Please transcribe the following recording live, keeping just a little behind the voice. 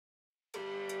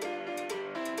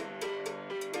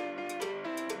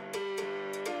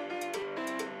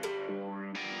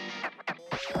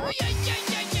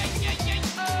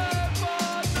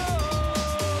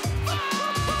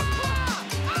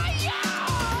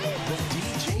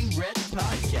DJ Rhett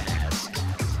Podcast.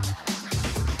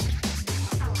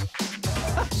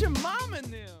 How's your mom and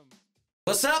them?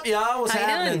 What's up, y'all? What's How you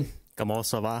happening? doing? Comment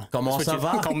ça va? Comment That's what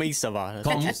ça you- va? Call me ça va.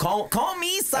 Call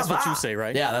me ça That's va. what you say,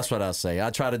 right? Yeah, that's what I say. I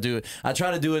try to do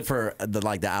it for the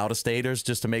out-of-staters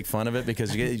just to make fun of it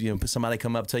because you know somebody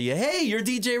come up tell you, hey, you're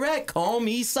DJ Rhett, call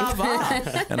me ça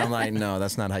va. And I'm like, no,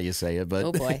 that's not how you say it. But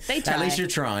Oh, boy. They try. at least you're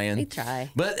trying. They try.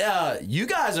 But you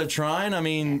guys are trying. I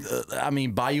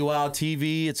mean, Bayou Wild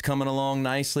TV, it's coming along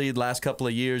nicely. The last couple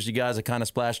of years, you guys have kind of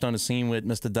splashed on the scene with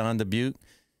Mr. Don Dubuque.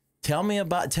 Tell me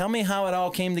how it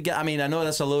all came together. I mean, I know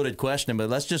that's a loaded question,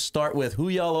 but let's just start with who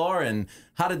y'all are and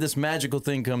how did this magical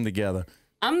thing come together?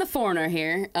 I'm the foreigner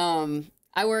here.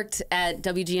 I worked at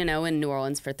WGNO in New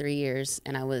Orleans for 3 years,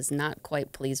 and I was not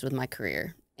quite pleased with my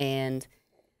career. And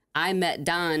I met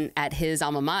Don at his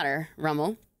alma mater,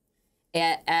 Rummel,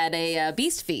 at a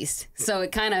Beast Feast. So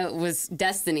it kind of was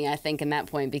destiny, I think, in that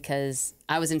point, because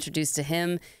I was introduced to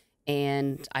him,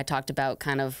 and I talked about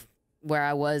kind of where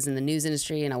I was in the news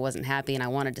industry, and I wasn't happy, and I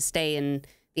wanted to stay in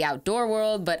the outdoor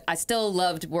world, but I still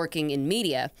loved working in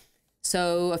media.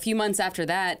 So a few months after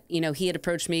that, you know, he had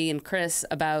approached me and Chris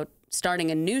about starting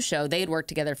a new show. They had worked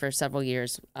together for several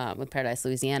years with Paradise,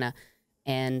 Louisiana.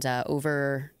 And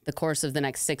over the course of the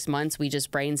next 6 months, we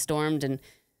just brainstormed and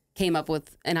came up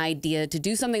with an idea to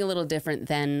do something a little different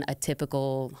than a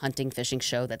typical hunting, fishing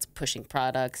show that's pushing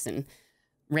products and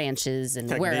ranches and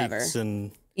wherever. Techniques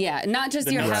and Yeah, not just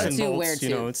the your nuts how and to, bolts, where to.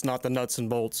 you know, it's not the nuts and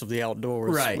bolts of the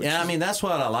outdoors. Right. which And I is- mean, that's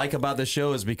what I like about the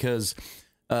show is because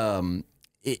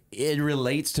it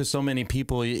relates to so many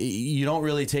people. You don't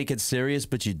really take it serious,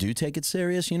 but you do take it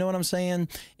serious. You know what I'm saying?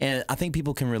 And I think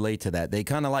people can relate to that. They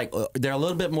kind of like, they're a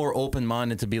little bit more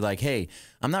open-minded to be like, hey,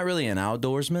 I'm not really an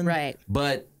outdoorsman. Right.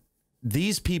 But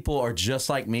these people are just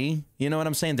like me. You know what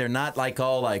I'm saying? They're not like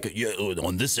all like, yeah,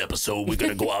 on this episode, we're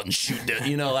going to go out and shoot that.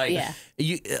 You know, like Yeah.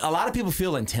 a lot of people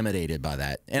feel intimidated by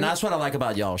that. And that's what I like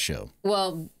about y'all's show.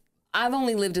 Well, I've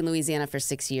only lived in Louisiana for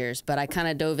 6 years, but I kind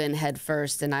of dove in head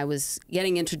first, and I was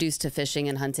getting introduced to fishing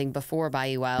and hunting before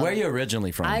Bayou Wild. Where are you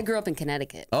originally from? I grew up in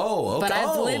Connecticut. Oh, okay.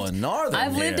 But Northern.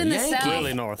 I've lived here. in the Yankee. South.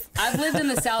 Really north. I've lived in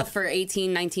the South for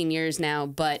 18, 19 years now,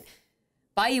 but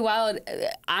Bayou Wild,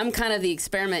 I'm kind of the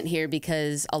experiment here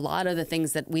because a lot of the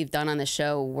things that we've done on the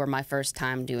show were my first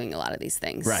time doing a lot of these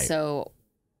things. Right. So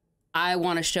I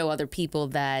want to show other people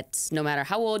that no matter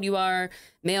how old you are,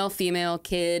 male, female,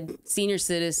 kid, senior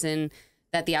citizen,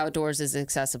 that the outdoors is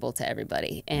accessible to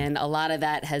everybody. And a lot of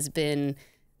that has been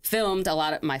filmed. A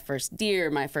lot of my first deer,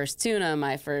 my first tuna,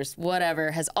 my first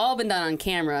whatever has all been done on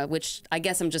camera, which I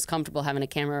guess I'm just comfortable having a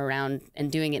camera around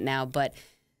and doing it now. But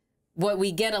what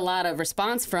we get a lot of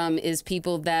response from is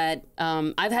people that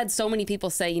I've had so many people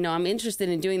say, you know, I'm interested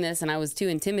in doing this and I was too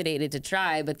intimidated to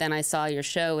try, but then I saw your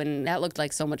show and that looked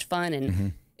like so much fun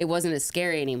and it wasn't as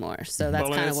scary anymore. So that's well,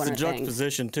 kind and of one it's of the the things.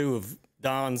 juxtaposition too of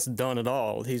Don's done it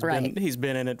all. He's Right.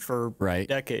 been in it for Right.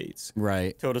 decades.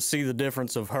 Right. So to see the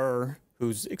difference of her,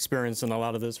 who's experiencing a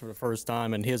lot of this for the first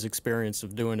time, and his experience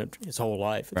of doing it his whole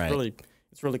life,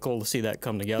 it's really cool to see that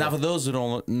come together. Now, for those who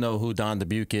don't know who Don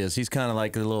Dubuque is, he's kind of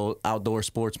like a little outdoor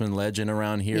sportsman legend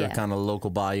around here, Yeah. kind of a local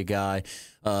bayou guy.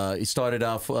 He started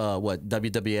off,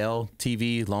 WWL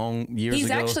TV years He's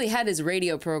ago? actually had his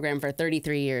radio program for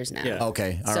 33 years now. Yeah.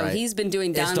 Okay, all So right. he's been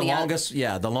doing It's down the the longest,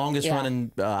 the longest Yeah.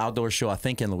 running outdoor show, I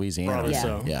think, in Louisiana. Probably Yeah.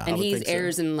 so. Yeah. And I would he think so.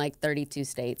 airs in like 32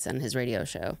 states on his radio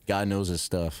show. God knows his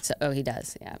stuff. So, oh, he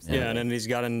does. Yeah, absolutely. Yeah, and then he's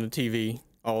got into TV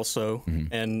also,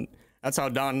 and that's how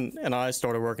Don and I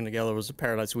started working together. Was the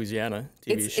Paradise, Louisiana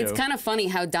TV show. It's kind of funny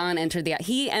how Don entered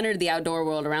the outdoor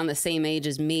world around the same age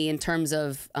as me in terms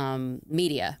of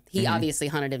media. He obviously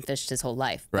hunted and fished his whole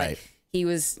life. but Right. He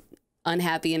was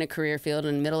unhappy in a career field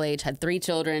and middle age, had 3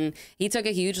 children. He took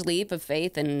a huge leap of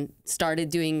faith and started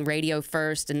doing radio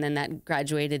first, and then that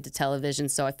graduated to television.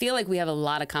 So I feel like we have a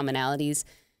lot of commonalities.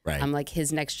 Right. I'm like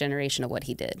his next generation of what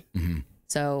he did.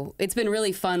 So it's been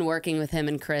really fun working with him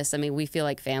and Chris. I mean, we feel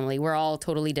like family. We're all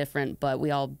totally different, but we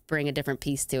all bring a different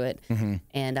piece to it.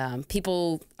 And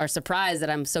people are surprised that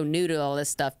I'm so new to all this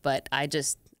stuff, but I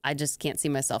just can't see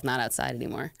myself not outside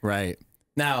anymore. Right.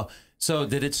 Now, so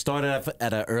did it start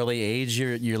at an early age,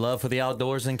 your love for the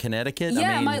outdoors in Connecticut?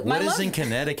 Yeah, I mean, my what is love- in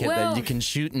Connecticut well, that you can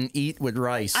shoot and eat with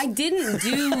rice? I didn't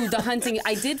do the hunting.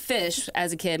 I did fish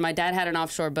as a kid. My dad had an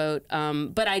offshore boat,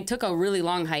 but I took a really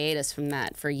long hiatus from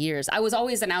that for years. I was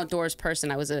always an outdoors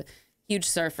person. I was a huge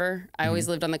surfer. I always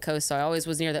lived on the coast, so I always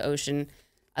was near the ocean.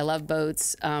 I love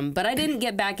boats, but I didn't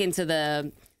get back into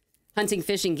the hunting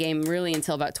fishing game really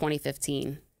until about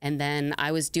 2015. And then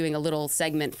I was doing a little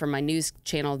segment for my news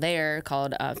channel there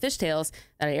called Fish Tales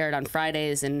that I aired on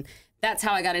Fridays. And that's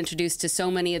how I got introduced to so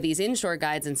many of these inshore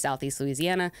guides in Southeast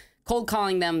Louisiana. Cold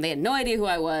calling them, they had no idea who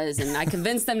I was, and I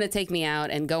convinced them to take me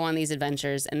out and go on these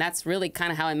adventures. And that's really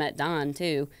kind of how I met Don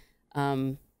too.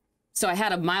 So I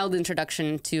had a mild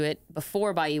introduction to it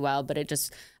before Bayou Wild, but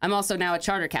I'm also now a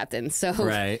charter captain, so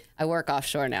Right. I work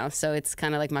offshore now. So it's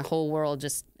kind of like my whole world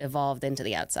just evolved into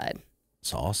the outside.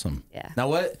 It's awesome. Yeah.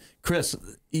 Now, Chris,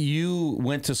 you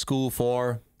went to school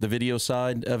for the video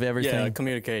side of everything? Yeah,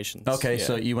 communications. Okay, yeah.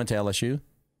 so you went to LSU?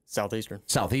 Southeastern.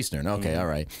 Southeastern. Okay, all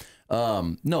right.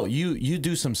 No, you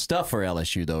do some stuff for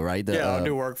LSU though, right? I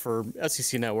do work for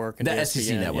SEC Network and the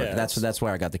SEC Network. Yeah. That's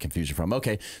where I got the confusion from.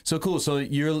 Okay, so cool. So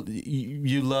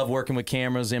you love working with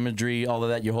cameras, imagery, all of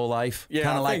that your whole life. Yeah,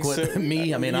 kind of like what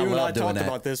me. I mean, I love doing talked that.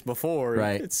 about this before.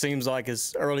 Right. It seems like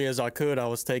as early as I could, I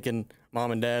was taking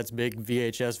mom and dad's big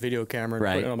VHS video camera and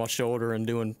putting it on my shoulder and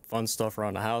doing fun stuff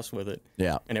around the house with it.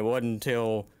 Yeah. And it wasn't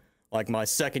until like my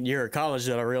second year of college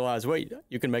that I realized, wait,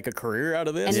 you can make a career out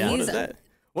of this. And What is that?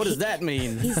 What does that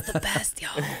mean? He's the best,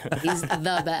 y'all. He's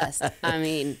the best. I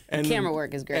mean, camera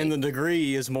work is great. And the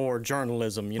degree is more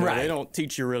journalism. You know, Right. they don't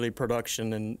teach you really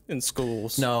production in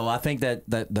schools. No, I think that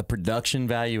the production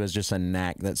value is just a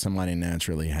knack that somebody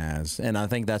naturally has, and I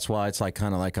think that's why it's like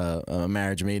kind of like a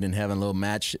marriage made in heaven, a little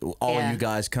match. All of you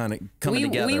guys kind of coming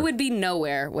together. We would be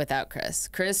nowhere without Chris.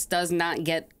 Chris does not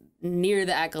get near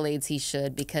the accolades he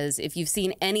should, because if you've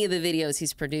seen any of the videos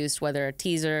he's produced, whether a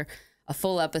teaser, a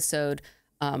full episode,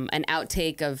 an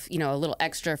outtake of, a little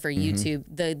extra for YouTube,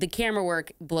 the camera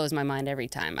work blows my mind every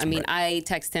time. I mean, I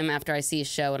text him after I see a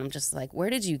show and I'm just like,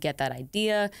 where did you get that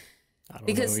idea? I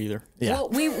don't know either. Yeah. Well,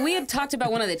 we had talked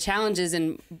about one of the challenges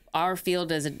in our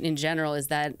field in general is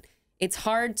that it's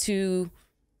hard to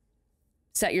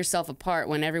set yourself apart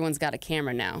when everyone's got a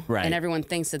camera now. Right. And everyone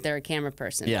thinks that they're a camera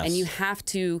person. Yes. And you have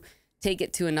to take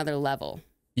it to another level.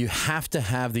 You have to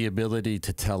have the ability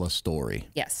to tell a story.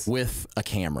 Yes. With a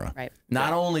camera. Right.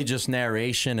 Not only just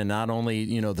narration and not only,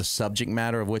 the subject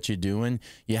matter of what you're doing,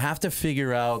 you have to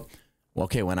figure out, well,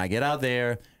 okay, when I get out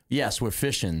there, yes, we're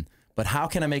fishing, but how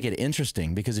can I make it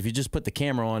interesting? Because if you just put the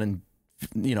camera on and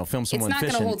film someone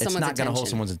fishing, it's not going to hold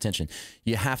someone's attention.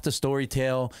 You have to story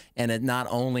tell, and it not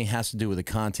only has to do with the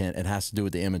content, it has to do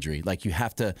with the imagery. Like you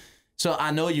have to. So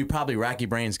I know you probably rack your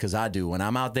brains because I do. When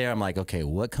I'm out there, I'm like, okay,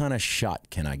 what kind of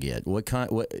shot can I get?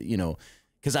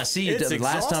 Because I see It's the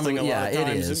last time. Yeah, it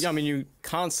it is. I mean, you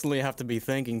constantly have to be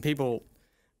thinking. People,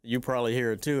 you probably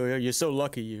hear it too. You're so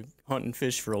lucky you hunt and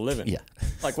fish for a living. Yeah.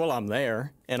 Like, well, I'm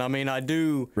there, and I mean, I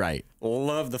do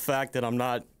love the fact that I'm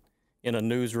not in a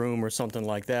newsroom or something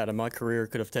like that. And my career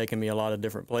could have taken me a lot of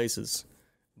different places,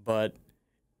 but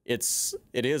it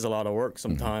is a lot of work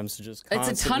sometimes to just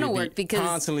constantly It's a ton of work because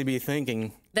constantly be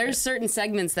thinking. There's certain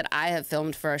segments that I have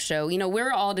filmed for a show.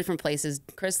 We're all different places.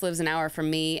 Chris lives an hour from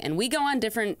me, and we go on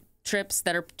different trips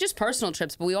that are just personal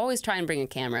trips, but we always try and bring a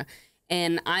camera.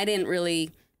 And I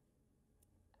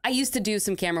used to do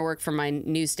some camera work for my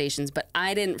news stations, but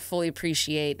I didn't fully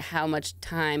appreciate how much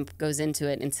time goes into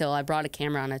it until I brought a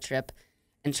camera on a trip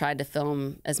and tried to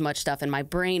film as much stuff. And my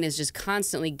brain is just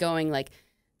constantly going like,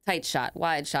 tight shot,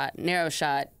 wide shot, narrow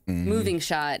shot, moving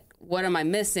shot. What am I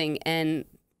missing? And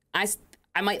I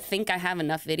might think I have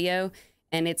enough video,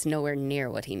 and it's nowhere near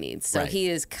what he needs. So he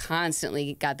is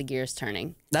constantly got the gears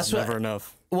turning. That's Never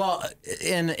enough. Well,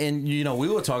 and we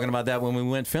were talking about that when we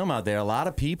went film out there. A lot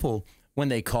of people, when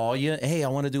they call you, hey, I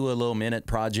want to do a little minute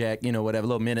project, whatever,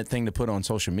 little minute thing to put on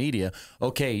social media.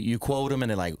 Okay, you quote them, and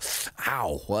they're like,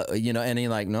 ow, what, and you're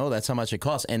like, no, that's how much it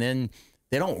costs. And then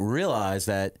they don't realize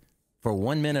that for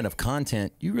 1 minute of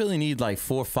content, you really need like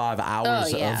 4 or 5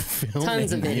 hours of filming.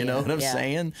 Tons of video. You know what I'm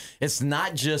saying? It's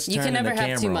not just turning the camera on. You can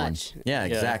never have too much. Yeah,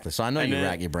 exactly. So I know you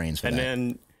rack your brains for that. And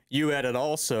then you edit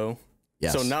also.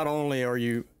 Yes. So not only are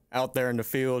you out there in the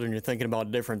field and you're thinking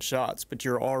about different shots, but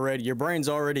your brain's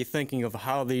already thinking of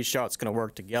how these shots going to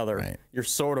work together. Right. You're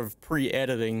sort of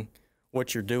pre-editing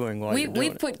what you're doing while you're doing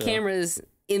We've put cameras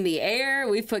in the air.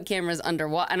 We've put cameras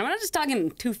underwater. And I'm not just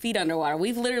talking 2 feet underwater.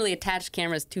 We've literally attached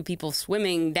cameras to people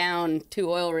swimming down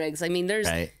 2 oil rigs. I mean, there's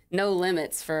no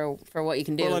limits for what you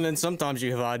can do. Well, and then sometimes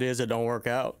you have ideas that don't work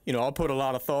out. I'll put a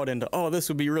lot of thought into, this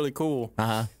would be really cool.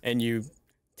 And you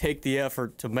take the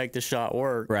effort to make the shot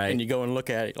work. Right. And you go and look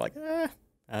at it like,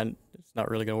 and it's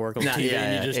not really going to work on TV. Yeah,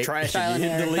 and you just trash it. You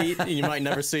hit delete, and you might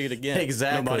never see it again.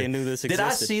 Exactly. Nobody knew this existed.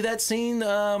 Did I see that scene?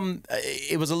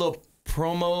 It was a little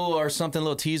promo or something, a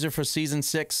little teaser for season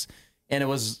 6, and it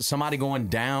was somebody going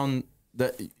down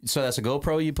So that's a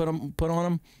GoPro you put on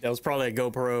them? That was probably a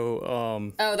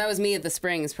GoPro. Oh, that was me at the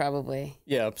Springs, probably.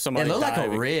 Yeah, somebody. It looked like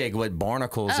diving. a rig with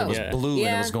barnacles. Oh. It was Yeah. blue and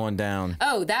Yeah. it was going down.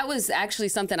 Oh, that was actually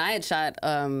something I had shot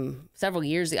several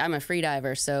years ago. I'm a free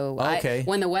diver, so Okay.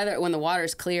 when the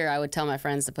water's clear, I would tell my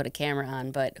friends to put a camera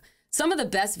on. But some of the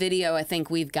best video I think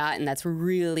we've gotten that's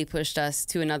really pushed us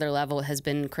to another level has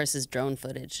been Chris's drone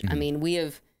footage. I mean, we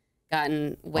have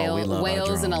gotten we love our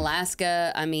whales in drone.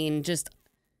 Alaska. I mean, just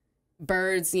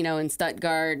birds, in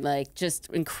Stuttgart, like just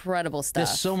incredible stuff.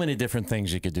 There's so many different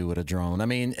things you could do with a drone. I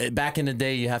mean, back in the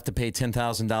day, you have to pay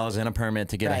 $10,000 and a permit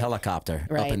to get a Right. helicopter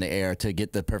up Right. in the air to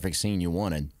get the perfect scene you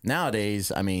wanted.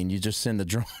 Nowadays, I mean, you just send the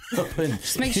drone up and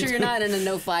Just make sure you're not in a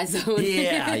no-fly zone.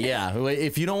 yeah.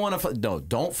 If you don't want to,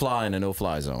 don't fly in a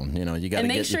no-fly zone. You got to And get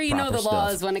make sure the you know proper the stuff.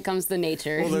 laws when it comes to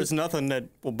nature. Well, there's nothing that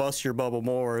will bust your bubble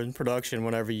more in production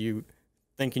whenever you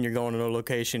thinking you're going to a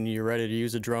location, you're ready to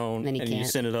use a drone, Then you and you can't.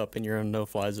 send it up, and you're in a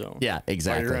no-fly zone. Yeah, Or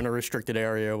exactly. you're in a restricted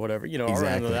area or whatever. I run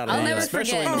Exactly. into that a I'll lot, never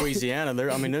especially forget. in Louisiana.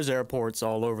 There's airports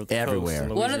all over the Everywhere. coast.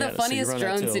 in One of the Louisiana, so you funniest run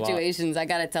drone into a lot. situations, I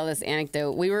got to tell this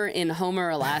anecdote. We were in Homer,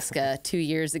 Alaska 2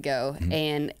 years ago.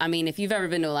 And I mean, if you've ever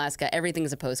been to Alaska,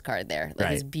 everything's a postcard there.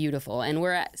 Like, It's Right. beautiful. And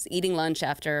we're eating lunch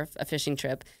after a fishing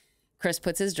trip. Chris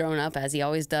puts his drone up, as he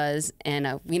always does. And,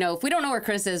 if we don't know where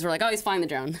Chris is, we're like, oh, he's flying the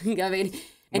drone. I mean,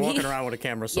 and Walking around with a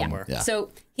camera somewhere. Yeah. So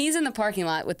he's in the parking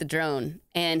lot with the drone,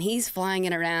 and he's flying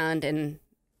it around, and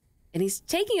he's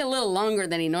taking a little longer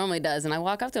than he normally does. And I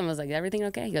walk up to him, I was like, everything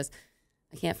okay? He goes,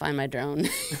 I can't find my drone.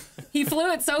 He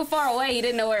flew it so far away, he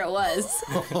didn't know where it was.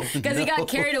 Because he got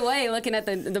carried away looking at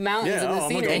the mountains Yeah, and the I'm gonna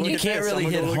scenery. go And you look at can't this, really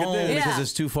I'm hit gonna go look at home this. because Yeah.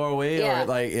 it's too far away. Yeah. Or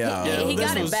like, yeah. Yeah, he this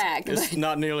got it was- back. It's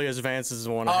not nearly as advanced as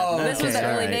the one I have now. This was the Okay,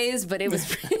 early alright. days, but it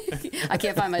was. I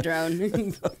can't find my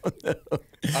drone.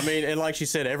 I mean, and like she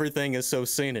said, everything is so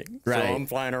scenic. Right. So I'm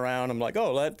flying around. I'm like,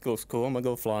 oh, that goes cool. I'm going to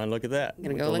go fly and look at that.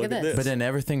 Gonna go look at this. But then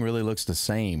everything really looks the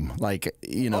same. Like,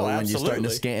 when you're starting to absolutely.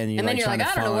 scan, and then you're like,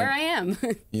 I don't know where I am.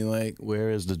 You're like, where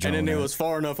is the drone? And then it at? was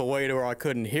far enough away to where I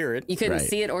couldn't hear it. You couldn't Right.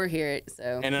 see it or hear it.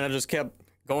 So. And then I just kept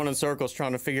going in circles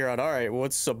trying to figure out, all right,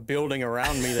 what's a building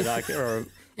around me that I can, or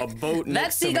a boat That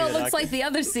next to me seagull that I looks can- like the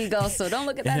other seagull, so don't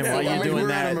look at that And then while seagull.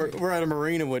 you're doing we're at a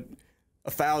marina with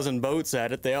 1,000 boats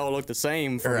at it. They all look the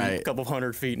same from Right. a couple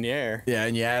hundred feet in the air. Yeah,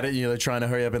 and you add it, you're trying to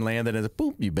hurry up and land it, and it's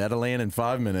boop, you better land in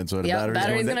 5 minutes or the Yep,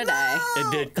 battery's going gonna die.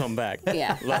 It did come back.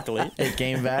 Yeah. Luckily. It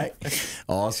came back.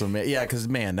 Awesome. Yeah, because,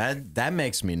 man, that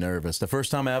makes me nervous. The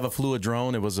first time I ever flew a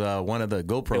drone, it was one of the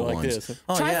GoPro like ones. this.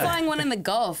 Oh, Try yeah. flying one in the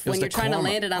Gulf It was when the you're trying to Corma-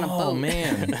 land it on a Oh, boat.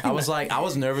 man. I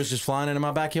was nervous just flying it in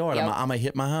my backyard. Yep. I'm going to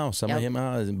hit my house. I'm going to Yep. hit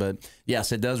my house. But,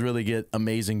 yes, it does really get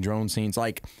amazing drone scenes.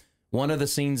 Like, one of the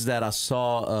scenes that I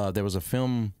saw, there was a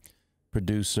film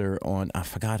producer on, I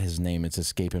forgot his name, it's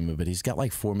escaping me, but he's got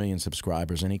like 4 million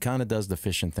subscribers, and he kind of does the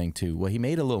fishing thing too. Well, he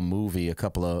made a little movie a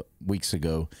couple of weeks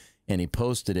ago, and he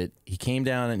posted it. He came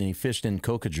down and he fished in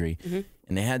Cocodrie,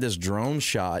 and they had this drone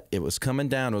shot. It was coming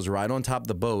down, it was right on top of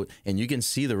the boat, and you can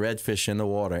see the redfish in the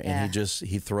water, Yeah. and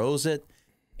he throws it,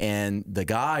 and the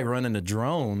guy running the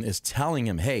drone is telling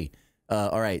him, hey,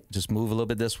 all right, just move a little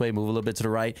bit this way, move a little bit to the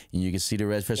right, and you can see the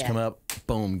redfish Yeah. come up,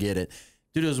 boom, get it.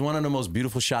 Dude, it was one of the most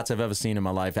beautiful shots I've ever seen in my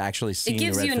life. Actually, It seeing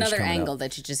gives the redfish you another coming angle up.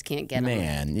 that you just can't get on.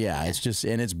 Man, yeah, it's just,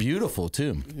 and it's beautiful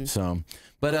too. Mm-hmm. So,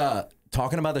 but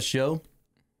talking about the show,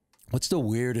 what's the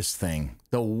weirdest thing?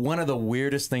 One of the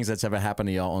weirdest things that's ever happened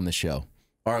to y'all on the show,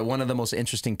 or one of the most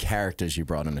interesting characters you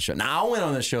brought on the show. Now, I went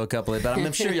on the show a couple of, but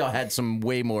I'm sure y'all had some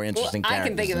way more interesting I characters.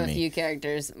 can think of than a me. few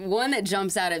characters. One that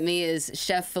jumps out at me is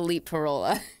Chef Philippe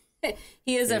Parola.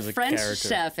 He is a He's a French character.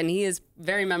 chef, and he is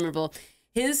very memorable.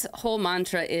 His whole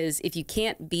mantra is, if you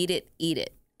can't beat it, eat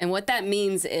it. And what that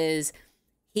means is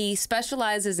he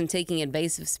specializes in taking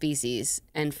invasive species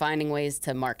and finding ways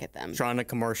to market them. Trying to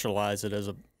commercialize it as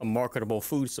a marketable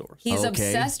food source. He's Okay.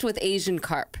 obsessed with Asian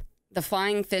carp, the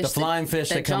flying fish. The flying fish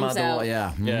that come out jumps the wall,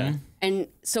 yeah. Yeah. And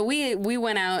so we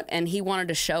went out, and he wanted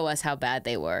to show us how bad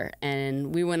they were.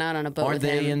 And we went out on a boat Are with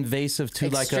they him. invasive to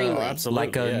Extremely. like a Absolutely,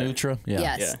 like a yeah. Nutra? Yeah.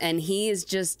 Yes, Yeah. and he is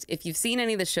just, if you've seen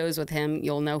any of the shows with him,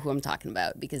 you'll know who I'm talking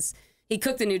about, because he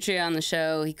cooked a nutria on the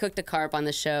show, he cooked a carp on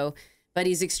the show, but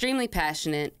he's extremely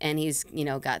passionate, and he's,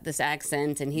 got this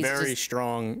accent, and he's Very just...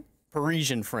 strong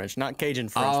Parisian French, not Cajun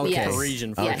French, Oh, but okay. Yes. Parisian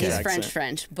Yeah, French. he's accent.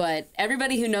 French, but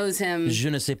everybody who knows him, Je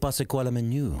ne sais pas c'est quoi le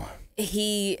menu.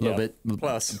 he A little bit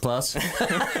Plus. plus.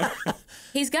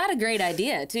 he's got a great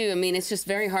idea too. I mean, it's just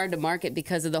very hard to market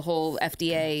because of the whole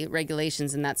FDA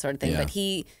regulations and that sort of thing. Yeah. But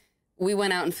we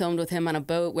went out and filmed with him on a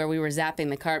boat where we were zapping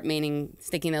the carp, meaning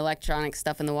sticking the electronic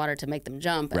stuff in the water to make them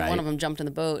jump. And Right. one of them jumped in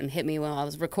the boat and hit me while I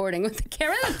was recording with the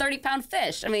camera. That's a 30-pound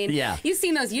fish. I mean, Yeah. you've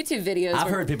seen those YouTube videos. I've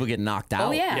where- heard people get knocked out.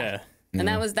 Oh yeah. Yeah. And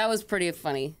that was pretty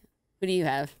funny. Who do you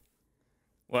have?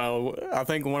 Well, I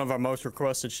think one of our most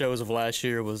requested shows of last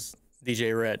year was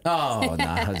DJ Rhett. Oh,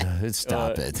 no,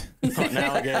 stop it. Hunting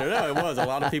alligator. No, it was. A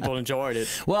lot of people enjoyed it.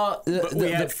 Well, But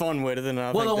we had fun with it. And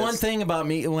I think the one that's- thing about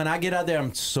me, when I get out there,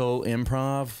 I'm so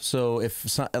improv. So if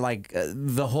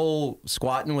the whole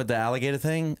squatting with the alligator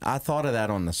thing, I thought of that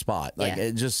on the spot. Like Yeah.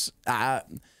 it just, I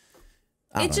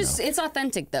don't know. It's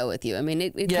authentic though with you. I mean,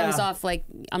 it Yeah. comes off like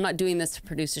I'm not doing this to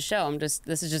produce a show. This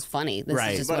is just funny. This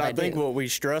Right. is just But what I think do. what we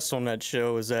stress on that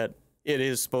show is that it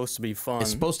is supposed to be fun.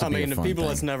 It's supposed to be a I mean, fun the people thing.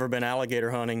 that's never been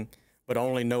alligator hunting but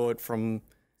only know it from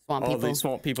Swamp all people. these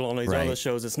swamp people on these Right. other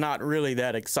shows, it's not really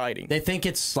that exciting. They think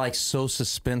it's like so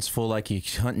suspenseful, like you're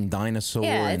hunting dinosaur.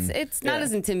 Yeah, and it's not Yeah.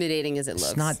 as intimidating as it looks.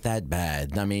 it's not that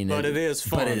bad. I mean, But it is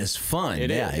fun. But it is fun. It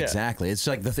yeah, is, yeah. exactly. It's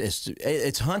like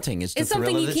it's hunting. It's the It's thrill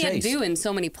something of you the can't chase. do in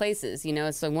so many places. You know,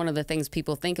 it's like one of the things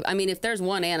people think of. I mean, if there's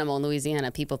one animal in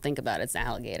Louisiana, people think about it's an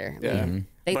alligator. I mean, Yeah.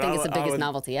 They But think it's the I biggest would-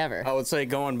 novelty ever. I would say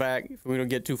going back, if we don't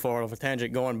get too far off a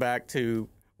tangent, going back to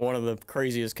one of the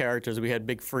craziest characters, we had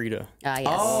Big Frida. Yes.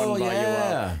 Oh, on Bayou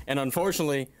yeah. Wild. And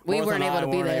unfortunately, We Martha weren't and I able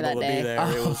to be weren't there able that to be day.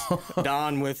 there. It was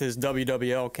Don with his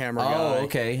WWL camera guy. Oh,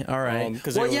 okay, all right.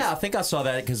 'cause Well, it was- yeah, I think I saw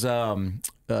that because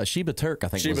Sheba Turk, I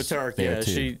think, Sheba was Turk, there yeah,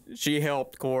 too. she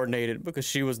helped coordinate it because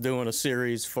she was doing a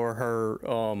series for her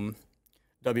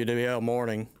WWL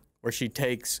morning where she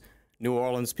takes New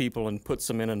Orleans people and puts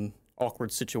them in an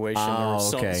awkward situation Oh, or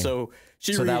something. okay. So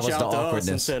she So that reached was out the to us and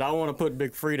awkwardness. said, "I want to put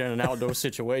Big Frida in an outdoor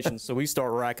situation." So we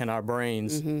start racking our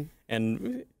brains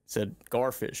and said,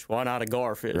 "Garfish? Why not a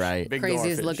garfish? Right. Big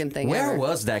Craziest garfish." looking thing Where ever.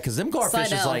 was that? Because them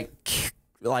garfish is Slidell.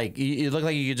 like you look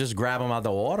like you could just grab them out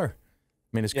the water.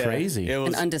 I mean, it's Yeah, crazy. It An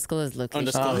was undisclosed location.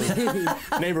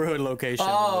 undisclosed neighborhood location.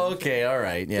 Oh, okay, all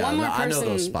right. Yeah, One more I know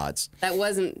those person- spots. That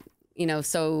wasn't,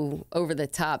 so over the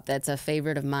top. That's a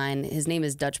favorite of mine. His name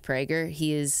is Dutch Prager.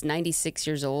 He is 96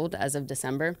 years old as of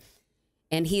December,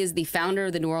 and he is the founder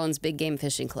of the New Orleans Big Game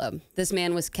Fishing Club. This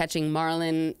man was catching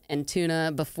marlin and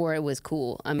tuna before it was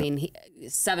cool. I mean,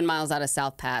 7 miles out of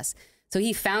South Pass. So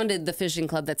he founded the fishing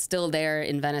club that's still there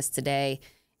in Venice today.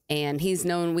 And he's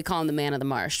known, we call him the man of the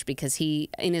marsh because he,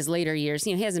 in his later years,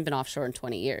 he hasn't been offshore in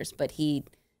 20 years, but he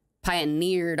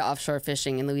pioneered offshore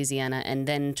fishing in Louisiana and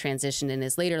then transitioned in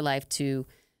his later life to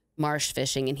marsh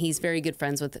fishing. And he's very good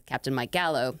friends with Captain Mike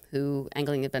Gallo, who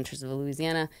Angling Adventures of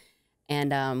Louisiana.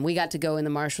 And we got to go in the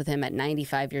marsh with him at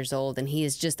 95 years old, and he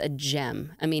is just a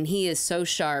gem. I mean, he is so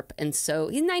sharp and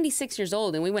he's 96 years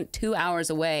old, and we went 2 hours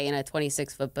away in a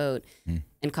 26-foot boat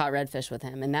and caught redfish with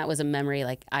him. And that was a memory,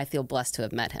 like, I feel blessed to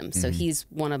have met him. So he's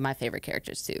one of my favorite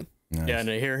characters, too. Yeah, and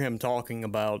to hear him talking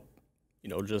about,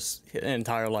 just his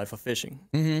entire life of fishing,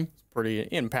 it's pretty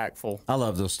impactful. I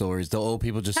love those stories. The old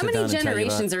people just How sit many down and tell you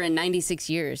generations are in 96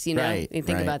 years, you know? Right, You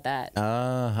think right. about that.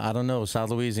 I don't know. South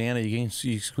Louisiana, you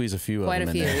squeeze a few Quite of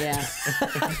a them few, in there.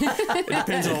 yeah. It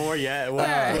depends on where you're at,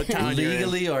 what town you're in.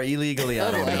 Legally or illegally,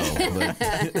 I don't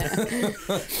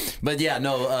know. But yeah,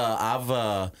 no,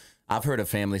 I've heard of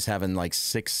families having like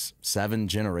 6, 7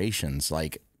 generations.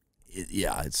 Like,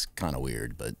 it's kind of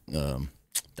weird, but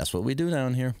that's what we do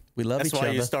down here. We love That's each why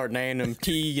other. you start naming them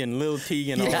T and Little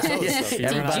T and all that other stuff. You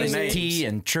run out of Everybody's names. T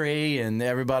and Trey, and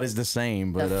everybody's the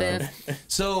same. But The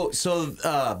so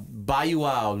Bayou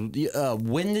Wild.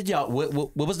 When did y'all?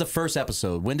 What was the first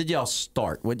episode? When did y'all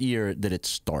start? What year did it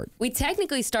start? We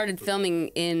technically started filming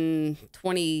in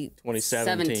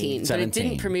 2017, but it 17.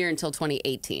 didn't premiere until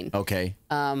 2018. Okay.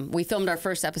 We filmed our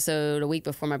first episode a week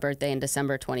before my birthday in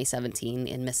December 2017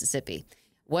 in Mississippi.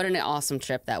 What an awesome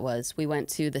trip that was. We went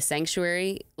to the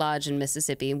Sanctuary Lodge in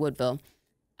Mississippi, in Woodville.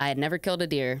 I had never killed a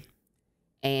deer.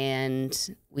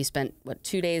 And we spent,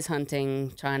 2 days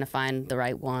hunting, trying to find the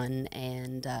right one.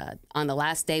 And on the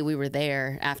last day we were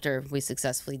there, after we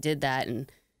successfully did that, and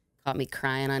caught me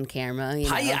crying on camera.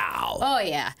 Hi-yow! Oh,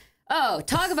 yeah. Oh,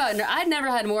 talk about, I'd never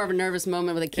had more of a nervous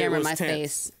moment with a camera in was my tense.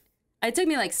 face. It took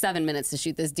me like 7 minutes to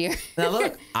shoot this deer. Now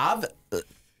look,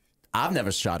 I've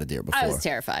never shot a deer before. I was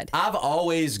terrified. I've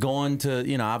always gone to,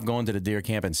 I've gone to the deer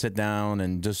camp and sit down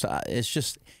and just, it's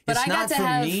just, But it's I not got to for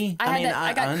have, me. I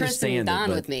got Chris and understand it, Don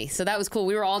but- with me, so that was cool.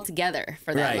 We were all together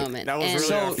for that Right. moment. That was And-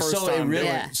 really our first So it time really,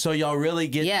 doing Yeah. so y'all really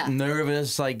get Yeah.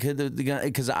 nervous, like,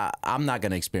 because I'm not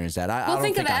going to experience that. I Well, don't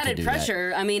think of I could added do that.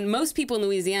 pressure. I mean, most people in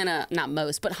Louisiana, not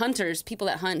most, but hunters, people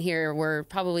that hunt here were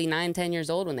probably 9, 10 years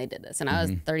old when they did this, and I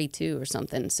was 32 or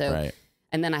something. So, Right.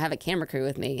 and then I have a camera crew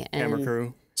with me. And, Camera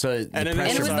crew. So And the it And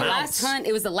pressure it was the Mounts. last hunt.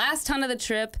 It was the last hunt of the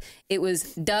trip. It was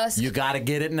dusk. You got to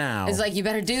get it now. It's like, you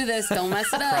better do this. Don't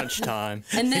mess it up. Crunch time.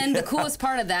 And then the coolest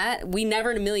part of that, we never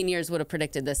in a million years would have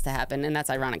predicted this to happen. And that's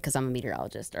ironic because I'm a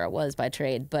meteorologist, or I was by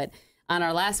trade. But on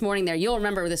our last morning there, you'll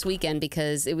remember this weekend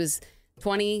because it was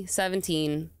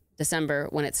 2017 December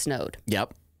when it snowed.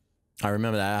 Yep. I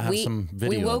remember that. I have some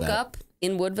video We woke of that. up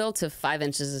in Woodville to 5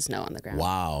 inches of snow on the ground.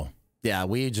 Wow. Yeah,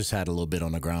 we just had a little bit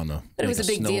on the ground though. But it was a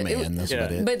big deal. That's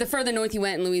about it. But the further north you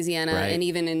went in Louisiana, Right. and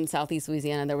even in southeast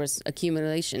Louisiana, there was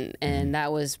accumulation, and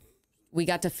that was, we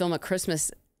got to film a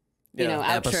Christmas, you know,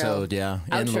 outro. Episode, yeah,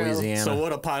 in Outro. Louisiana. So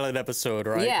what a pilot episode,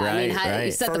 right? Yeah, I mean, Right, how, you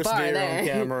right. set First the bar deer there. on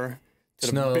camera to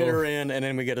Snow. the bitter end, and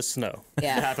then we get a snow.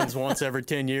 Yeah. It happens once every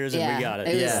 10 years, and we got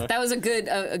it. Yeah. That was a good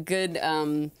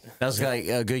That was like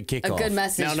a good kickoff. a good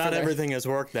message. Now, not for the- everything has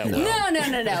worked that well.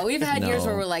 No. We've had years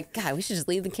No. where we're like, God, we should just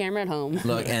leave the camera at home.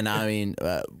 Look, and I mean,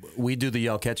 we do the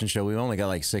Y'all Catching Show. We've only got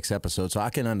like 6 episodes, so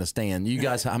I can understand. You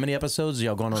guys, how many episodes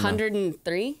y'all going on?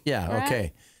 103. Yeah, we're at?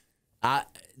 okay.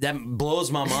 That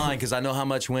blows my mind because I know how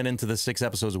much went into the 6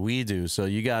 episodes we do. So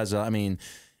you guys, I mean,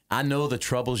 I know the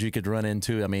troubles you could run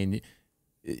into. I mean,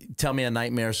 tell me a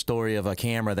nightmare story of a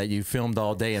camera that you filmed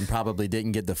all day and probably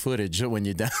didn't get the footage when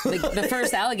you're done. The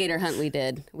first alligator hunt we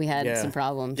did, we had some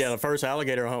problems. Yeah, the first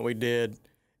alligator hunt we did,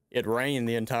 it rained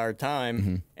the entire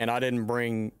time, and I didn't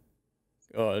bring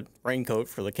a raincoat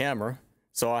for the camera.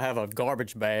 So I have a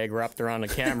garbage bag wrapped around the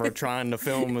camera trying to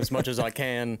film as much as I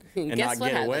can and Guess not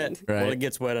what get it wet. happened? Well, Right. it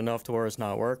gets wet enough to where it's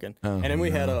not working. Oh, and then we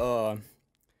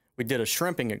did a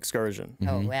shrimping excursion.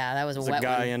 Oh, yeah, that was a There's a wet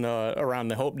guy one. in around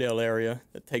the Hopedale area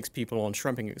that takes people on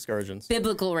shrimping excursions.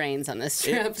 Biblical rains on this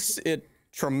trip. It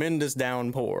tremendous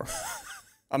downpour.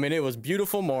 I mean, it was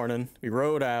beautiful morning. We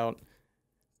rode out,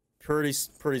 pretty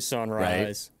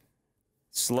sunrise,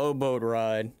 slow boat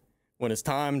ride. When it's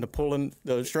time to pull in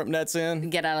the shrimp nets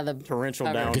in, Get out of the torrential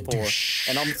cover. downpour,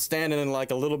 and I'm standing in like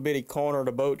a little bitty corner of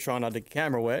the boat trying not to get the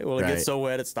camera wet. Well, it Right. gets so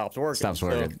wet it stops working. Stops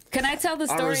working. Can I tell the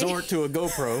So I story? resort to a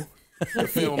GoPro to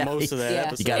film most of that Yeah,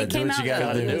 episode. You gotta it do came what out you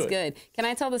gotta good. do. It was good. Can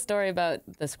I tell the story about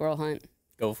the squirrel hunt?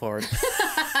 Go for it.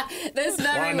 This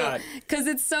Why not? Because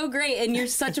it's so great, and you're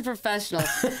such a professional.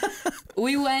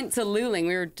 We went to Luling.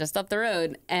 We were just up the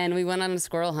road, and we went on a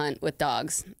squirrel hunt with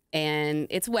dogs. And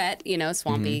it's wet, you know,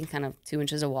 swampy, kind of 2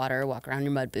 inches of water. Walk around in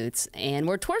your mud boots, and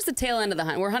we're towards the tail end of the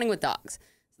hunt. We're hunting with dogs.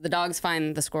 So the dogs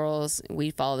find the squirrels. We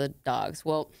follow the dogs.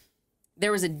 Well,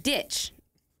 there was a ditch.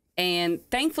 And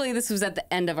thankfully, this was at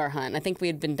the end of our hunt. I think we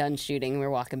had been done shooting. We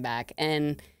were walking back.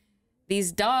 And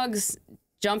these dogs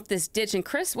jumped this ditch. And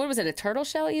Chris, what was it, a turtle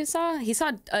shell you saw? He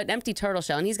saw an empty turtle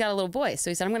shell, and he's got a little boy. So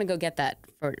he said, I'm going to go get that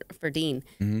for Dean.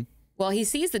 Well, he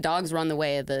sees the dogs run the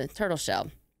way of the turtle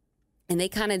shell. And they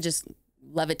kind of just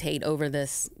levitate over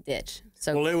this ditch.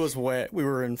 So Well, it was wet. We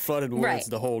were in flooded woods Right.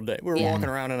 the whole day. We were Yeah. walking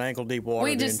around in ankle deep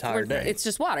water the entire day. It's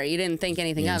just water. You didn't think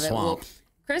anything In of it. swamp. Well,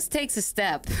 Chris takes a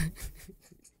step.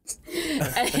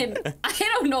 And I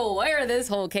don't know where this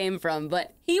hole came from,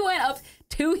 but he went up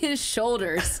to his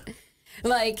shoulders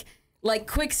like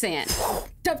quicksand.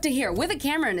 Up to here with a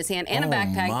camera in his hand and a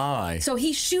backpack. my. So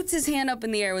he shoots his hand up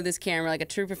in the air with his camera like a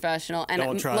true professional. And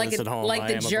Don't try like this at home. like I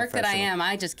the am a jerk that I professional. am,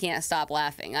 I just can't stop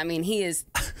laughing. I mean, he is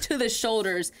to the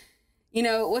shoulders. You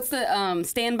know, what's the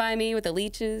Stand By Me with the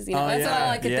leeches? You know, Oh, that's yeah, all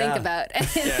I could yeah. think about. And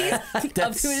he's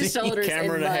up to his shoulders Camera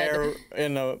in in the mud. hair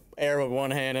in the air with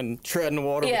one hand and treading the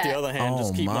water with Yeah. the other hand,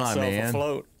 just Oh, keep my, myself man.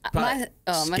 afloat. My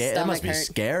That stomach must be hurt.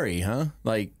 scary, huh?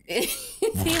 Like, He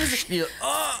was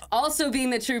also being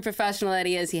the true professional that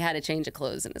he is. He had to change of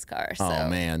clothes in his car. So. oh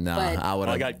man, no, But- I would.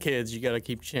 I got kids. You got to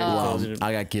keep changing Oh. clothes.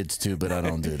 I got kids too, but I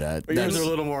don't do that. But yours That's- are a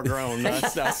little more grown. I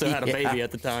still had a baby at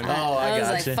the time. Oh, I was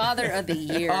gotcha. like Father of the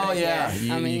Year. Oh yeah,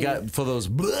 here. you got for those.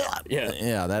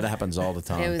 Yeah. that happens all the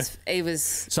time. It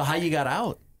was. So how you got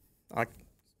out? I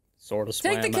sort of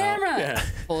swam Take the out. camera! Yeah.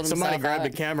 Pulled Somebody himself grabbed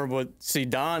out. the camera, but see,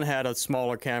 Don had a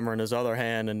smaller camera in his other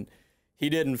hand, and he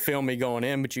didn't film me going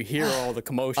in, but you hear all the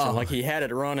commotion. Oh. Like he had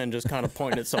it running, just kind of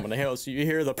pointing at someone else. So you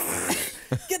hear the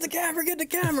get the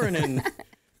camera, and then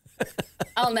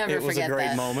I'll never it was forget a great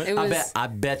that. moment. It was. I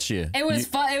bet you. It was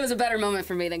fun. It was a better moment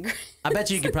for me than. I bet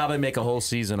you could probably make a whole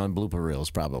season on blooper reels.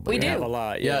 Probably. We do. have a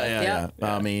lot. Yeah.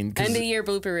 I mean, 'cause- End of year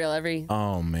blooper reel every.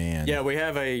 oh man. Yeah,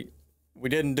 we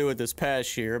didn't do it this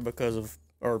past year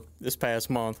or this past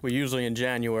month. We usually in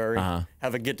January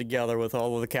have a get together with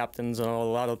all of the captains and a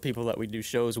lot of the people that we do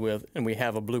shows with, and we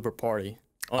have a blooper party.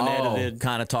 Unedited,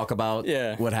 kind of talk about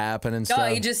what happened and stuff.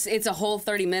 Oh, it's a whole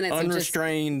 30 minutes. of just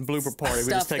unrestrained blooper party. We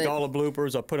stuff just take that- all the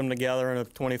bloopers, I put them together in a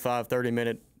 25,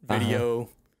 30-minute video,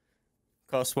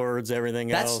 cuss words,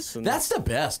 everything else. And That's the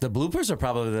best. The bloopers are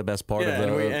probably the best part yeah,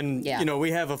 of the. and Yeah. you know,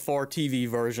 we have a for TV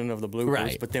version of the bloopers,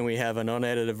 Right. but then we have an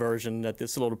unedited version at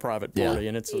this little private Yeah. party,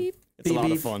 and it's a Beep, lot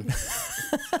beep. of fun.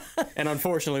 And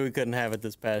unfortunately, we couldn't have it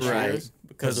this past year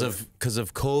because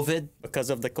of COVID. because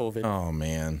of the COVID. Oh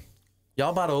man. Y'all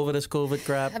about over this COVID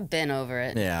crap? I've been over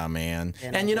it. Yeah, man.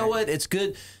 And you know what? It's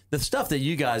good. The stuff that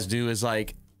you guys do is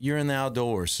like you're in the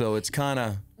outdoors, so it's kind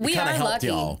of helped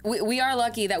y'all. We are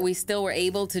lucky that we still were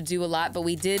able to do a lot, but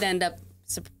we did end up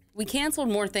we canceled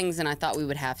more things than I thought we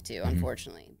would have to.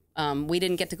 Unfortunately, we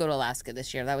didn't get to go to Alaska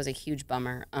this year. That was a huge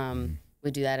bummer. We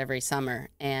do that every summer,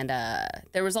 and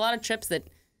there was a lot of trips that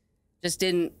just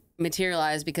didn't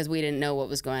materialize because we didn't know what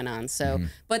was going on. So,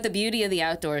 but the beauty of the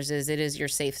outdoors is it is your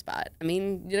safe spot. I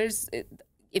mean,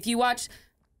 if you watch,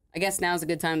 I guess now's a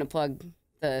good time to plug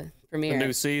the premiere. The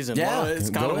new season. Yeah, well,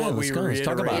 it's kind of what we Let's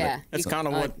talk about reiterate. it. It's kind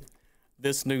of what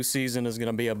this new season is going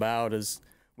to be about. Is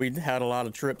we had a lot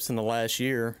of trips in the last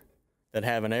year that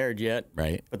haven't aired yet.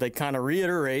 Right. But they kind of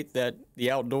reiterate that the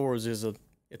outdoors is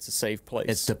it's a safe place.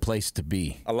 It's the place to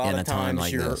be. A lot in of a time times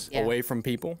like you're this. away from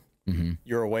people.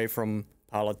 You're away from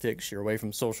politics. You're away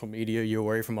from social media. You're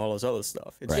away from all this other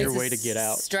stuff. It's your way to get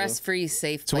out. Stress-free,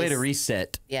 safe It's a way to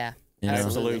reset. Yeah. You know?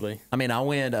 Absolutely. I mean, I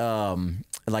went.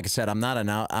 Like I said, I'm not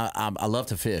I love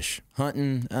to fish,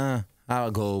 hunting.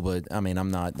 I'll go, but I mean,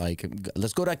 I'm not like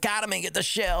let's go to Academy and get the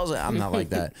shells. I'm not like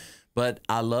that. But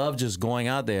I love just going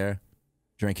out there,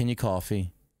 drinking your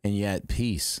coffee, and you're at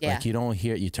peace. Yeah. Like you don't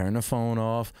hear. You turn the phone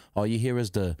off. All you hear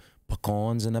is the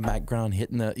pecans in the background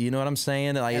hitting the. You know what I'm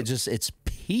saying? Like it's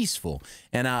peaceful,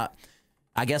 and I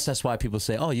guess that's why people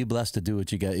say, "Oh, you're blessed to do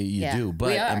what you do."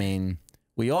 But I mean.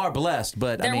 We are blessed,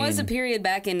 but there was a period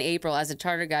back in April as a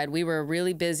charter guide. We were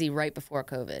really busy right before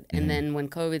COVID, and then when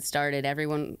COVID started,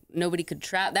 nobody could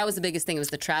travel. That was the biggest thing. It was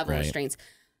the travel restraints.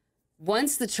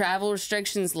 Once the travel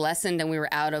restrictions lessened and we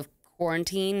were out of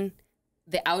quarantine,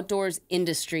 the outdoors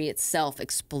industry itself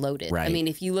exploded. Right. I mean,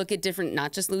 if you look at different,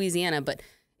 not just Louisiana, but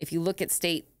if you look at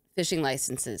state fishing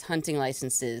licenses, hunting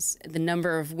licenses, the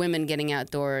number of women getting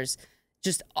outdoors.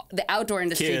 Just the outdoor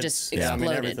industry Kids. just Yeah, exploded. I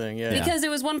mean, everything, yeah. Because it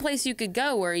was one place you could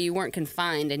go where you weren't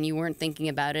confined and you weren't thinking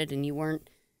about it and you weren't,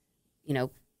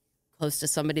 close to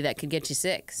somebody that could get you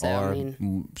sick. So or I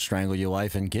mean, strangle your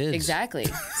wife and kids. Exactly,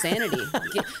 sanity.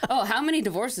 How many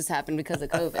divorces happened because of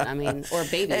COVID? I mean, or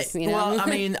babies. Well, I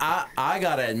mean, I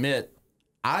gotta admit.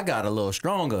 I got a little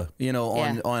stronger,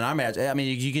 on our match. I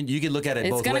mean, you can look at it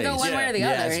both ways. It's gonna go one way or the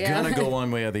other. It's gonna go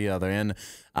one way or the other. And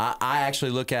I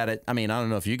actually look at it. I mean, I don't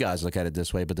know if you guys look at it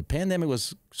this way, but the pandemic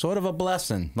was sort of a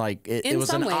blessing. Like it was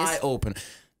an eye opener.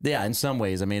 Yeah, in some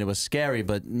ways. I mean, it was scary,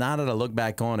 but now that I look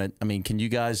back on it, I mean, can you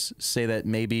guys say that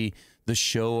maybe the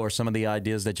show or some of the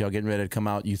ideas that y'all getting ready to come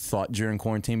out, you thought during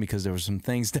quarantine because there were some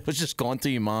things that was just going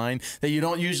through your mind that you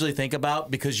don't usually think about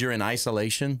because you're in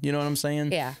isolation? You know what I'm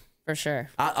saying? Yeah. For sure.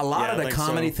 A lot of the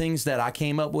comedy things that I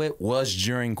came up with was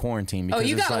during quarantine. Because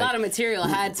you got a lot of material.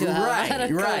 Had to.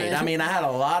 Right. I mean, I had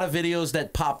a lot of videos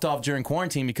that popped off during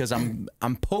quarantine because I'm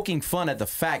poking fun at the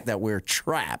fact that we're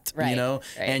trapped,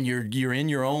 and you're in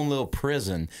your own little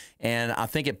prison. And I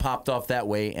think it popped off that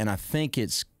way. And I think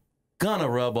it's gonna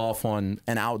rub off on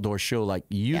an outdoor show like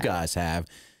you guys have.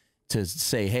 To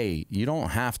say, hey, you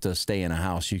don't have to stay in a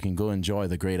house. You can go enjoy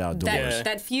the great outdoors.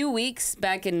 That few weeks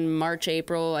back in March,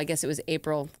 April, I guess it was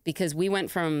April, because we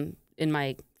went from, in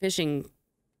my fishing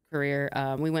career,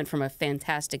 we went from a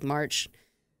fantastic March,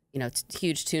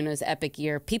 huge tunas, epic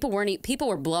year. People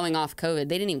were blowing off COVID.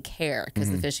 They didn't even care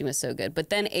because the fishing was so good. But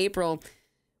then April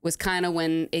was kind of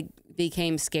when it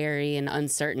became scary and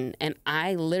uncertain. And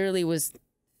I literally was...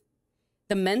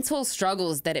 The mental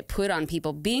struggles that it put on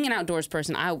people. Being an outdoors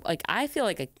person, I feel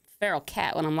like a feral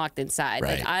cat when I'm locked inside.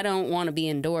 Right. Like I don't want to be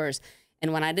indoors.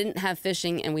 And when I didn't have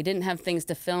fishing and we didn't have things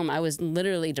to film, I was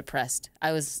literally depressed.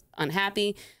 I was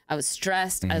unhappy. I was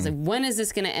stressed. I was like, when is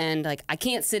this going to end? Like, I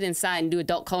can't sit inside and do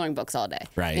adult coloring books all day.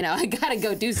 Right. I got to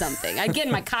go do something. I get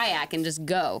in my kayak and just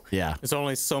go. Yeah. There's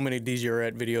only so many DJ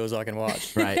Rhett videos I can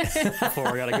watch. Right. Before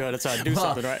I gotta go outside and do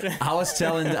something, right? I was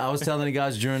telling the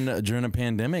guys during the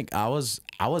pandemic, I was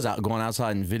out going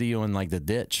outside and videoing like the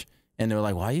ditch. And they were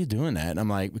like, why are you doing that? And I'm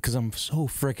like, because I'm so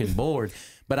freaking bored.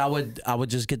 But I would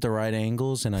just get the right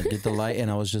angles and I'd get the light.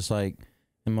 And I was just like,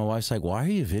 and my wife's like, why are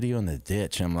you videoing the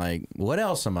ditch? I'm like, what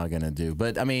else am I going to do?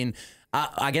 But I mean,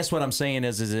 I guess what I'm saying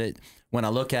is that when I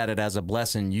look at it as a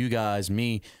blessing, you guys,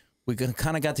 me, we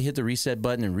kind of got to hit the reset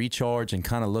button and recharge and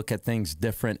kind of look at things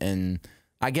different and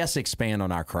I guess expand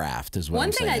on our craft is what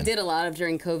I'm saying. One thing I did a lot of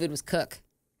during COVID was cook.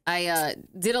 I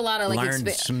did a lot of learned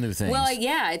some new things. Well,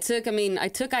 yeah, I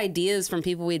took ideas from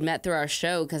people we'd met through our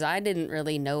show because I didn't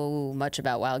really know much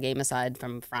about wild game aside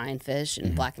from frying fish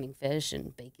and blackening fish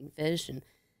and baking fish and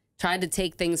tried to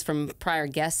take things from prior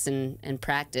guests and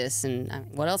practice. And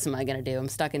what else am I going to do? I'm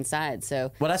stuck inside.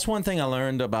 So, well, that's one thing I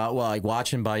learned about, well, like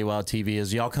watching Bayou Wild TV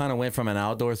is y'all kind of went from an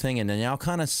outdoor thing and then y'all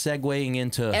kind of segueing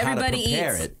into everybody how to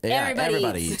prepare eats. it. Yeah,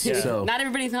 everybody eats. Yeah. So not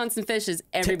everybody hunts and fishes.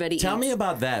 Everybody eats. Tell me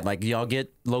about that. Like, y'all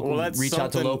get local, reach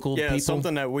out to local people? Yeah,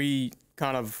 something that we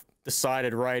kind of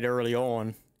decided right early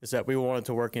on is that we wanted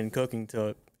to work in cooking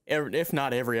to, if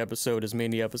not every episode, as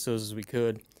many episodes as we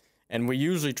could. And we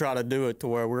usually try to do it to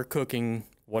where we're cooking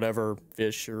whatever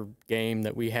fish or game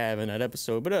that we have in that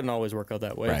episode, but it doesn't always work out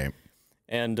that way. Right.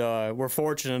 And we're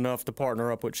fortunate enough to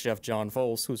partner up with Chef John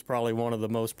Fols, who's probably one of the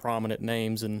most prominent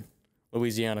names in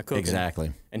Louisiana cooking.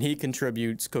 Exactly. And he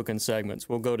contributes cooking segments.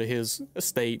 We'll go to his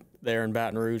estate there in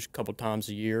Baton Rouge a couple times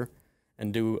a year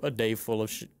and do a day full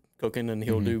of cooking, and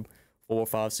he'll do 4,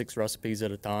 5, 6 recipes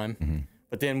at a time.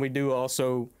 But then we do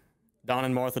also... Don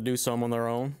and Martha do some on their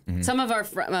own. Some of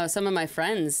my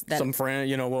friends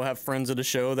that we'll have friends of the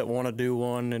show that want to do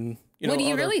one, and what do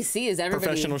you really see is everybody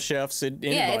professional chefs.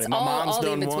 Anybody. Yeah, it's my mom's all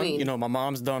done in one. between. My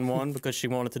mom's done one because she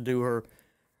wanted to do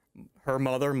her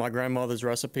mother, my grandmother's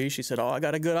recipe. She said, "Oh, I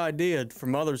got a good idea for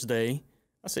Mother's Day."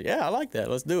 I said, "Yeah, I like that.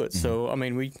 Let's do it." So I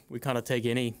mean, we kind of take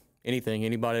anything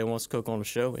anybody that wants to cook on the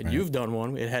show, and you've done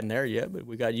one. It hadn't aired yet, but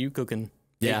we got you cooking.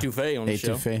 Etouffee on the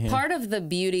show. Yeah. Part of the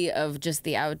beauty of just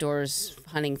the outdoors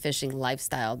hunting, fishing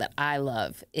lifestyle that I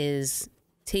love is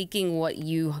taking what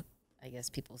you, I guess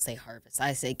people say harvest.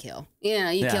 I say kill.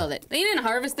 You killed it. You didn't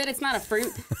harvest it. It's not a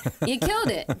fruit. You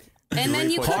killed it. And then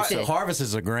you cooked it. Harvest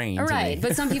is a grain. Right.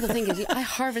 But some people think, I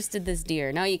harvested this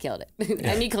deer. No, you killed it.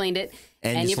 And you cleaned it.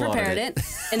 And you prepared it.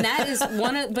 And that is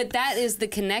but that is the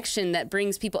connection that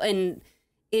brings people. And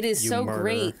it is so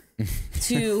great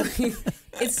to...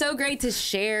 It's so great to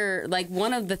share. Like,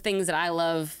 one of the things that I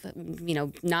love,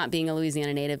 not being a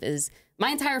Louisiana native, is my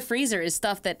entire freezer is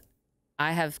stuff that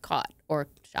I have caught or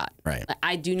shot. Right.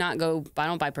 I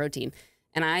don't buy protein.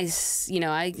 And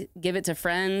I give it to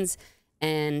friends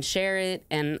and share it.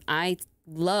 And I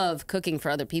love cooking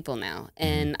for other people now.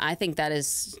 And I think that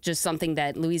is just something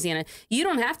that Louisiana, you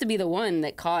don't have to be the one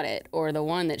that caught it or the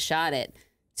one that shot it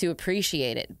to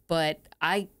appreciate it. But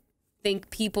I think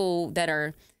people that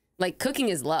are... Like, cooking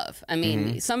is love. I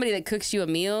mean, somebody that cooks you a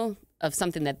meal of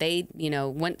something that they,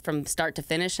 went from start to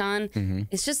finish on,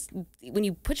 it's just, when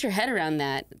you put your head around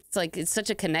that, it's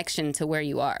such a connection to where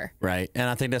you are. Right. And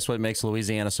I think that's what makes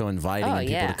Louisiana so inviting and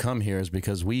people to come here, is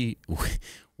because we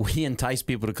entice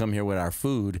people to come here with our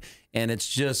food, and it's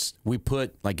just, we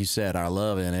put, like you said, our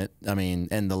love in it. I mean,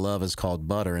 and the love is called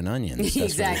butter and onions. That's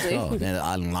exactly. what it's called.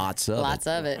 And lots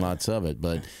of it.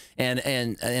 But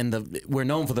we're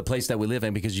known for the place that we live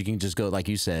in, because you can just go, like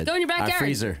you said, go in your backyard, our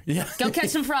freezer. Yeah. Go catch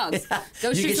some frogs. Yeah.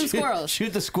 Go shoot some squirrels.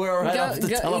 Shoot the squirrel right off the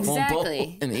telephone pole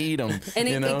and eat them. And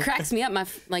it cracks me up.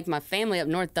 My family up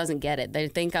north doesn't get it. They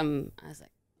think I was like,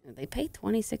 they pay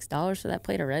 $26 for that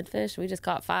plate of redfish. We just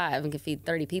caught 5 and could feed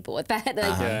 30 people with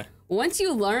that. Once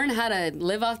you learn how to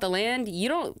live off the land, you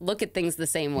don't look at things the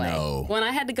same way. No. When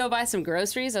I had to go buy some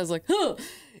groceries, I was like, oh,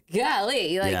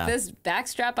 golly, this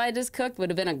backstrap I just cooked would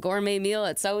have been a gourmet meal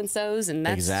at so-and-so's, and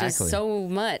that's just so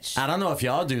much. I don't know if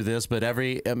y'all do this, but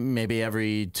maybe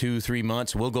every 2-3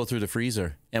 months, we'll go through the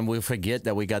freezer and we'll forget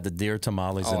that we got the deer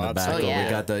tamales in the back. Oh, yeah. We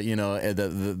got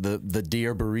the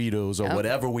deer burritos or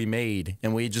whatever we made,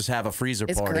 and we just have a freezer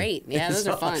party. It's great. Yeah, those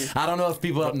are fun. I don't know if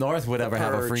people up north would ever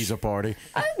have a freezer party.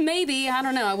 Maybe. I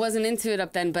don't know. I wasn't into it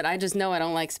up then, but I just know I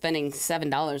don't like spending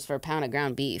 $7 for a pound of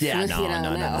ground beef. Yeah,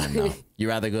 no. You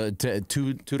rather go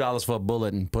 $2 for a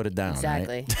bullet and put it down.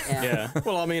 Exactly. Right? Yeah.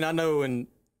 Well, I mean, I know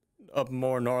up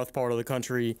more north part of the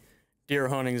country, deer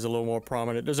hunting is a little more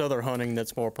prominent. There's other hunting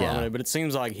that's more prominent, but it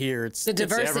seems like here it's the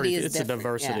diversity it's a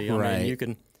diversity. Yeah. I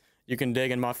mean, you can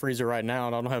dig in my freezer right now,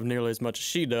 and I don't have nearly as much as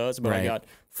she does, but I got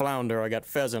flounder, I got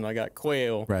pheasant, I got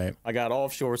quail, I got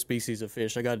offshore species of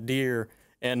fish, I got deer,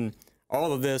 and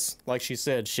all of this, like she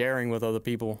said, sharing with other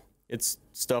people. It's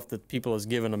stuff that people has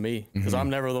given to me, because I'm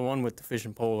never the one with the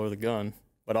fishing pole or the gun,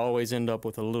 but I always end up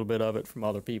with a little bit of it from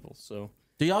other people. So,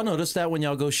 do y'all notice that when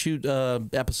y'all go shoot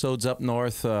episodes up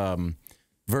north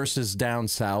versus down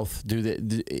south?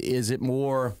 Is it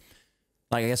more,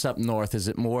 like, I guess up north, is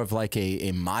it more of like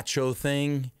a macho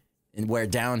thing, and where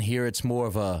down here it's more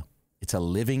of a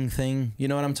living thing? You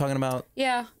know what I'm talking about?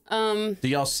 Yeah. Do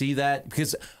y'all see that?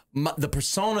 Because the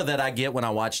persona that I get when I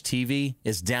watch TV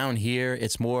is down here,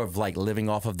 it's more of like living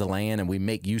off of the land, and we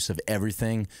make use of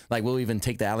everything. Like, we'll even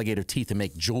take the alligator teeth and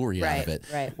make jewelry out of it.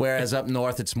 Right. Whereas up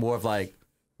north, it's more of like,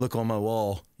 look on my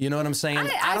wall. You know what I'm saying?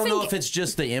 I don't know if it's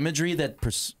just the imagery that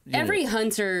every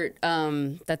hunter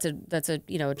that's a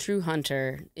a true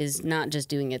hunter is not just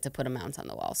doing it to put a mount on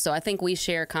the wall. So I think we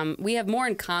we have more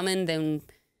in common than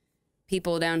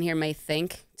people down here may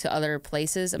think to other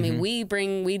places. I mean, we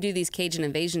do these Cajun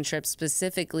invasion trips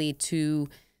specifically to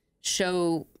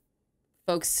show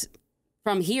folks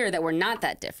from here that we're not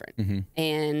that different.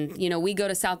 And, we go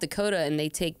to South Dakota and they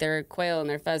take their quail and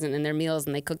their pheasant and their meals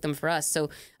and they cook them for us. So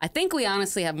I think we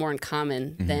honestly have more in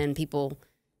common than people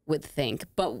would think.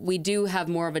 But we do have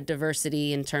more of a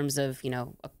diversity in terms of,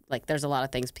 like there's a lot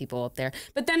of things people up there.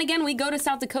 But then again, we go to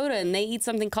South Dakota and they eat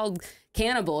something called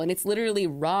cannibal, and it's literally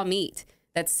raw meat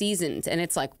that's seasoned. And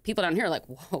it's like, people down here are like,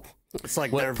 whoa. It's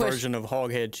like their version of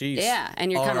hoghead cheese. Yeah,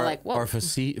 and you're kind of like, whoa. Or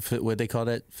what they call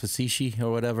that, fasishi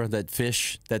or whatever, that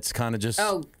fish that's kind of just...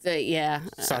 yeah.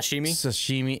 Sashimi?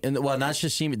 Sashimi. And, well, not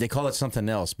sashimi. They call it something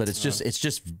else, but it's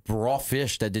just raw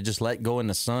fish that they just let go in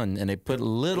the sun, and they put a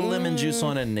little lemon juice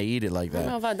on it, and they eat it like that. I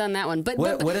don't know if I've done that one. But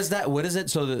what is that? What is it?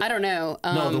 So I don't know.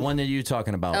 No, the one that you're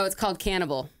talking about. Oh, it's called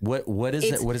cannibal. What is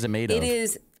it? What is it made of? It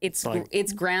is...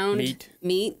 It's ground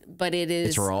meat, but it is...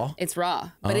 It's raw? It's raw,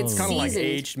 but it's kind seasoned. of like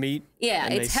aged meat. Yeah,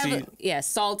 it's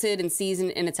salted and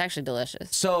seasoned, and it's actually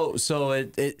delicious. So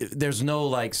there's no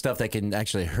like stuff that can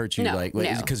actually hurt you,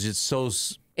 because it's so...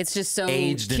 It's just so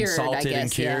aged cured, and salted I guess,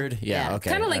 and cured? Yeah,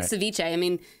 okay. Kind of like ceviche. I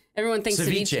mean, everyone thinks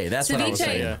ceviche. That's what I was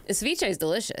saying. Yeah. Ceviche is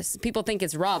delicious. People think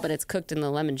it's raw, but it's cooked in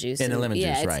the lemon juice. In the lemon juice,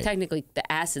 right. Yeah, it's technically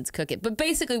the acids cook it. But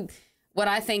basically... what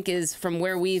I think is from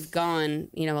where we've gone,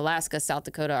 Alaska, South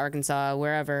Dakota, Arkansas,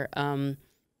 wherever,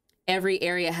 every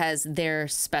area has their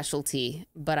specialty.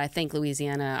 But I think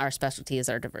Louisiana, our specialty is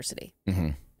our diversity,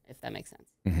 if that makes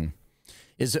sense.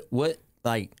 Is it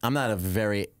I'm not a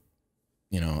very,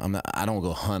 I don't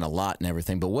go hunt a lot and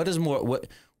everything, but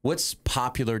what's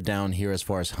popular down here as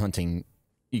far as hunting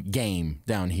game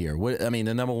down here?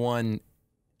 The number one,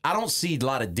 I don't see a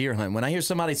lot of deer hunting. When I hear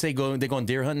somebody say they're going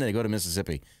deer hunting, they go to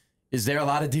Mississippi. Is there a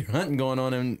lot of deer hunting going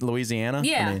on in Louisiana?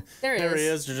 Yeah, there is. There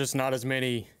is. There's just not as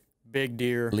many big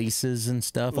deer. Leases and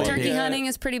stuff? Turkey hunting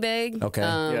is pretty big. Okay.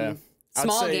 Yeah.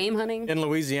 Small game hunting? In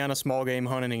Louisiana, small game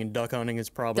hunting and duck hunting is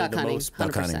probably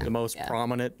the most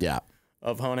prominent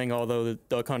of hunting, although the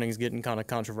duck hunting is getting kind of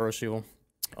controversial.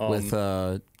 With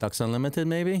Ducks Unlimited,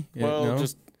 maybe? Well,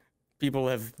 just people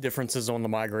have differences on the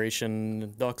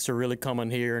migration. Ducks are really coming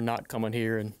here, not coming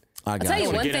here, and... I'll tell you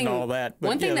one thing. All that. But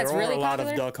one thing that's really popular. There are a lot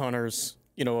popular. of duck hunters,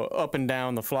 up and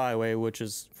down the flyway, which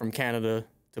is from Canada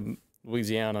to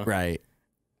Louisiana. Right.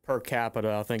 Per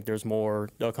capita, I think there's more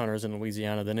duck hunters in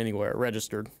Louisiana than anywhere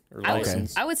registered or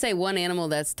licensed. I would say one animal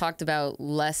that's talked about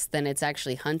less than it's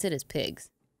actually hunted is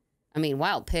pigs. I mean,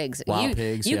 wild pigs.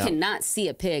 You cannot see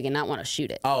a pig and not want to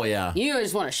shoot it. Oh yeah. You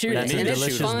just want to shoot it. And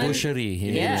it's fun. butchery.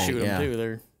 Yeah. Shoot them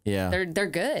too. They're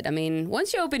good. I mean,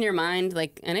 once you open your mind,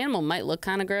 like an animal might look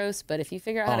kind of gross, but if you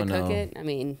figure out how to cook it, I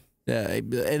mean. Yeah,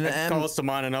 it calls to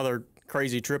mind another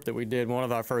crazy trip that we did. One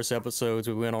of our first episodes,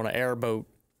 we went on an airboat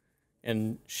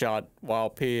and shot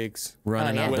wild pigs.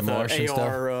 Running out the marsh and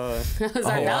stuff. That was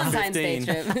our Valentine's Day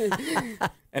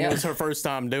trip. And it was her first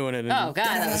time doing it. And oh, God,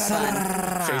 that was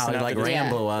fun. Chasing like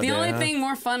Rambo out there. The only thing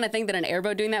more fun, I think, than an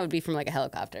airboat doing that would be from like a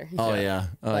helicopter. Oh, yeah.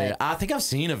 I think I've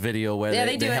seen a video where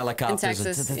they do helicopters. In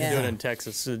Texas. Do it in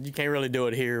Texas. You can't really do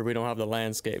it here. We don't have the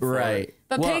landscape for it.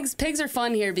 But pigs are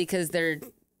fun here because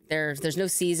there's no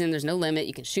season, there's no limit.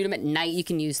 You can shoot them at night. You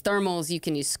can use thermals. You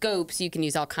can use scopes. You can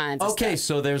use all kinds of stuff. Okay,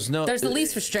 so there's the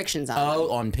least restrictions on them.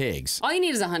 Oh, on pigs. All you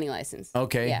need is a hunting license.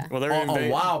 Okay. Yeah. Well, they're on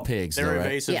wild pigs. They're though,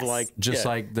 invasive, right? Just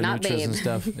like the nutras and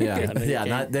stuff. Yeah.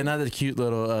 They're not the cute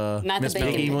little Miss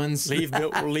Piggy ones. Leave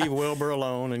Wilbur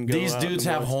alone and go. These dudes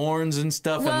have horns and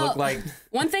stuff and look like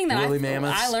one thing that I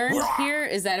learned Rawr! here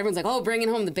is that everyone's like, oh, bringing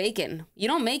home the bacon. You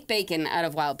don't make bacon out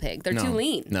of wild pig. They're too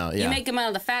lean. No, yeah. You make them out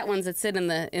of the fat ones that sit in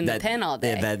the pen all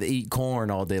day. That eat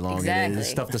corn all day long. Exactly. And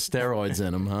stuff the steroids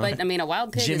in them, huh? But I mean, a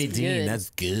wild pig Jimmy is Dean, good. that's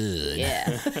good.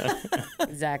 Yeah,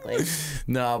 exactly.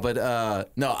 No, but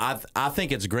I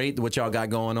think it's great what y'all got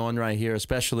going on right here,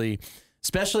 especially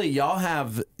y'all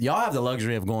have the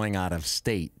luxury of going out of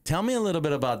state. Tell me a little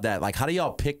bit about that. Like, how do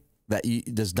y'all pick that?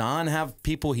 Does Don have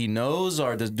people he knows,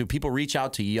 or do people reach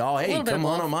out to y'all? Hey, come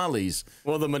on my lease.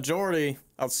 Well,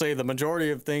 I'll say the majority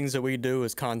of things that we do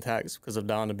is contacts because of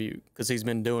Don Dubuque, because he's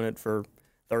been doing it for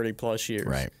 30 plus years.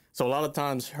 Right. So a lot of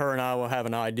times her and I will have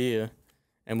an idea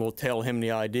and we'll tell him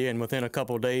the idea, and within a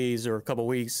couple of days or a couple of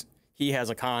weeks, he has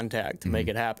a contact to make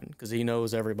it happen because he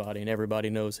knows everybody and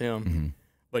everybody knows him.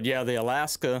 But yeah, the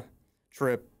Alaska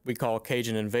trip we call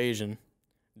Cajun Invasion.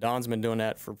 Don's been doing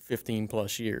that for 15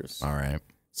 plus years. All right.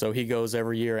 So he goes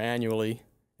every year annually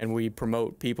and we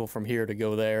promote people from here to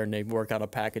go there, and they work out a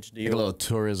package deal. Like a little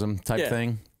tourism type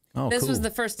thing. Oh, This cool. was the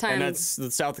first time. And that's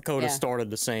the South Dakota Yeah. started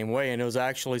the same way, and it was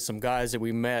actually some guys that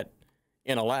we met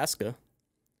in Alaska.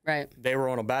 Right. They were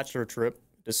on a bachelor trip,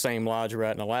 the same lodge we're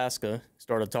at in Alaska.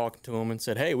 Started talking to them and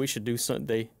said, "Hey, we should do something."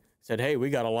 They said, "Hey, we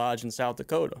got a lodge in South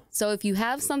Dakota." So if you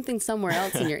have something somewhere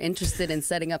else and you're interested in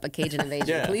setting up a Cajun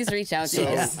Invasion, please reach out to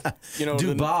us. You know,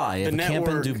 Dubai. the Camp in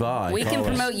network, Dubai. We can Call us.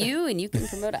 promote you and you can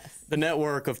promote us. the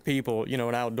network of people, you know,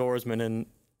 an outdoorsman, and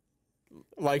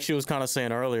like she was kind of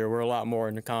saying earlier, we're a lot more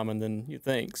in common than you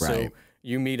think. Right. So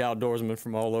you meet outdoorsmen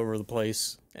from all over the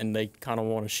place, and they kind of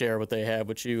want to share what they have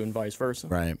with you, and vice versa.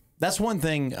 Right. That's one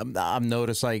thing I've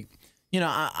noticed. Like, you know,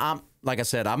 I'm like I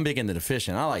said, I'm big into the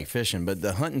fishing. I like fishing, but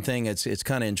the hunting thing, it's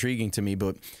kind of intriguing to me.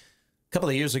 But a couple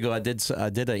of years ago, I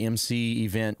did a MC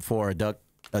event for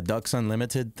a Ducks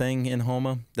Unlimited thing in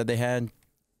Houma that they had,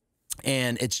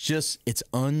 and it's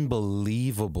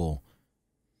unbelievable.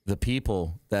 The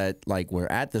people that like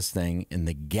were at this thing and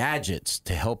the gadgets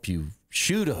to help you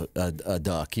shoot a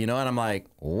duck, you know, and I'm like,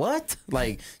 what?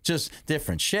 Like just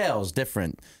different shells,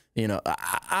 different, you know,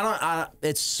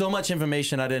 it's so much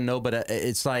information I didn't know, but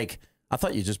it's like, I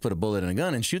thought you just put a bullet in a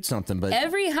gun and shoot something, but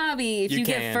Every hobby, if you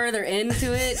get further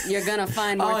into it, you're going to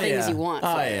find more things you want.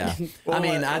 Oh, for it. yeah. I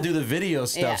mean, I do the video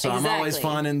stuff, Yeah, so I'm always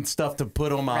exactly. finding stuff to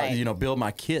put on my, Right. you know, build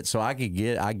my kit so I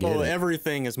get Well, it.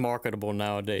 everything is marketable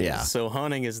nowadays. Yeah. So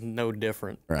hunting is no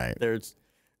different. Right. There's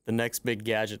the next big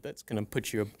gadget that's going to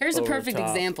put you Here's a over the perfect top.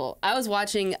 example. I was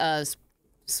watching a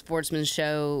sportsman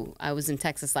show. I was in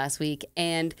Texas last week,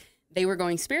 and they were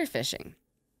going spear fishing.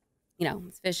 You know,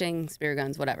 it's fishing, spear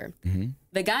guns, whatever. Mm-hmm.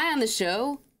 The guy on the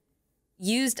show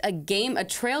used a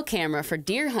trail camera for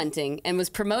deer hunting and was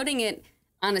promoting it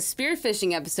on a spear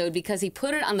fishing episode because he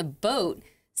put it on the boat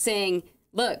saying,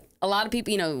 look, a lot of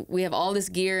people, you know, we have all this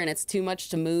gear and it's too much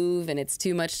to move and it's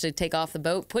too much to take off the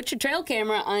boat. Put your trail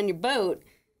camera on your boat.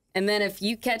 And then if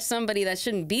you catch somebody that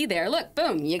shouldn't be there, look,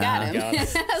 boom, you got him. Got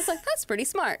him. I was like, that's pretty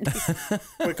smart.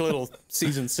 Quick little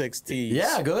season 6 tease.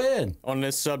 Yeah, go ahead. On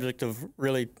this subject of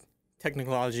really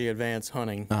technology advanced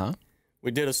hunting. Uh-huh.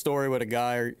 We did a story with a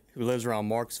guy who lives around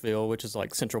Marksville, which is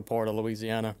like central part of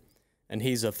Louisiana, and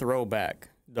he's a throwback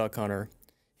duck hunter.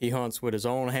 He hunts with his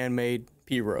own handmade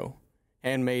P-row,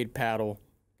 handmade paddle,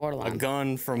 Borderline. a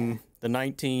gun from the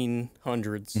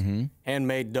 1900s,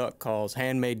 handmade duck calls,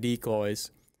 handmade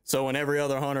decoys. So when every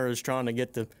other hunter is trying to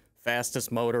get the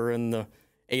fastest motor and the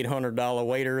 $800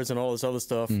 waders and all this other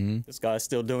stuff, this guy's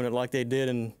still doing it like they did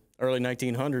in early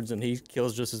 1900s, and he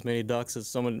kills just as many ducks as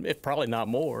someone, if probably not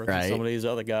more, than Right. some of these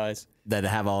other guys. That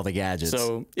have all the gadgets.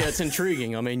 So yeah, it's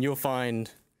intriguing. I mean, you'll find,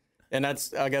 and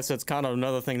I guess that's kind of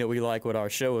another thing that we like with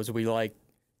our show is we like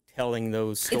telling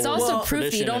those stories. It's also of proof that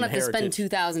you tradition don't and have to spend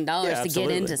heritage. $2,000 to get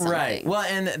absolutely. into something. Right. Well,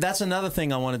 and that's another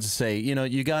thing I wanted to say. You know,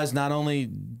 you guys not only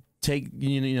take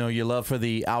you know your love for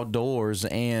the outdoors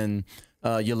and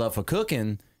your love for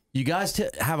cooking. You guys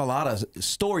have a lot of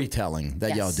storytelling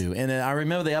that y'all Yes. do. And I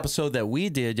remember the episode that we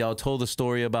did, y'all told the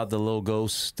story about the little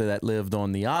ghost that lived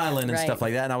on the island and Right. stuff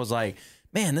like that. And I was like,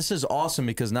 man, this is awesome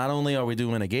because not only are we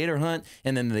doing a gator hunt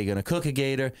and then they're going to cook a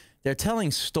gator, they're telling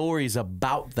stories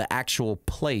about the actual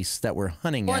place that we're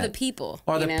hunting Or at. the people.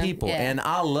 Or you the know? people. Yeah. And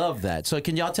I love that. So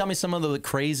can y'all tell me some of the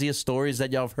craziest stories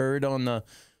that y'all have heard on the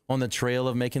trail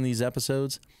of making these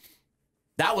episodes?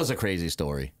 That was a crazy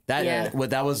story. That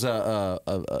was a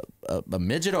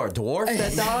midget or a dwarf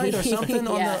that died or something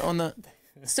Yeah. on the.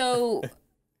 So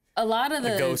a lot of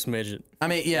the A ghost midget. I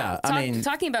mean, yeah. I mean,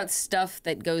 talking about stuff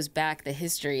that goes back, the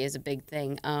history is a big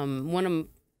thing.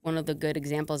 One of the good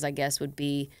examples, I guess, would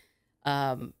be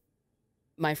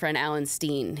my friend Alan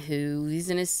Steen, who he's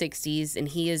in his 60s, and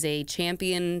he is a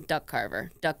champion duck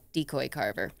decoy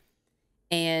carver.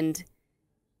 And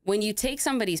when you take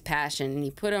somebody's passion and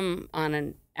you put them on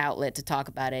an outlet to talk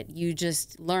about it, you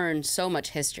just learn so much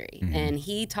history. And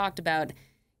he talked about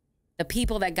the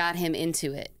people that got him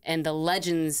into it and the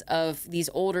legends of these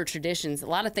older traditions, a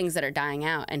lot of things that are dying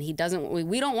out. And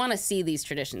we don't want to see these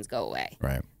traditions go away.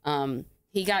 right.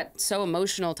 He got so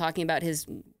emotional talking about his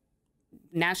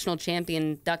national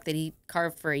champion duck that he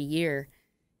carved for a year,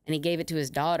 and he gave it to his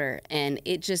daughter. And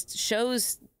it just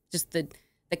shows just the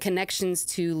connections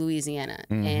to Louisiana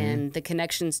and the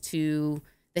connections to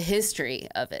the history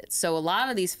of it. So a lot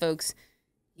of these folks,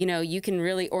 you know, you can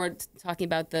really, or talking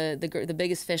about the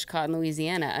biggest fish caught in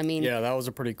Louisiana. I mean, Yeah, that was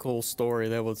a pretty cool story.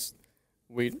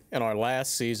 In our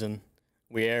last season,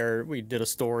 we did a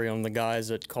story on the guys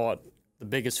that caught the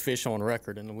biggest fish on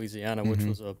record in Louisiana, which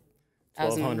was a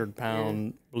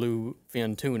 1,200-pound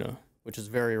bluefin tuna, which is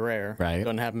very rare. Right.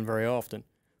 Doesn't happen very often.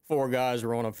 4 guys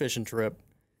were on a fishing trip,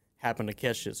 happened to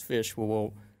catch this fish.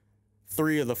 Well,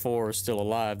 3 of the 4 are still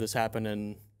alive. This happened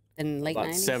in late about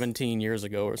 90s? 17 years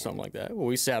ago or something like that. Well,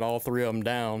 we sat all 3 of them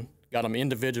down, got them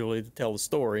individually to tell the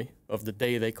story of the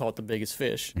day they caught the biggest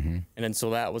fish. And then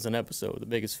so that was an episode, the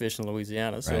biggest fish in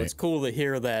Louisiana. So it's cool to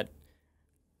hear that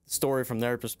story from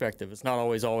their perspective. It's not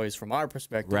always from our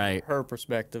perspective, or her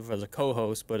perspective as a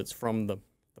co-host, but it's from the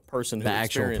person who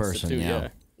experienced it too. Yeah.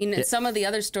 You know, some of the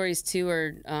other stories too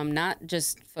are not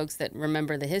just folks that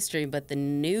remember the history, but the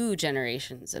new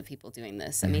generations of people doing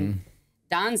this. I mean,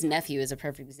 Don's nephew is a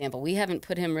perfect example. We haven't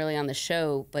put him really on the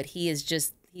show, but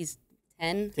he's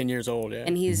 10 years old, yeah.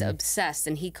 And he's obsessed,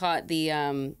 and he caught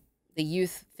the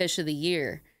youth fish of the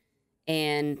year.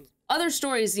 And other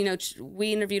stories, you know,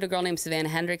 we interviewed a girl named Savannah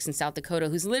Hendricks in South Dakota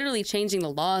who's literally changing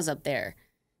the laws up there.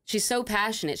 She's so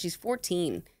passionate. She's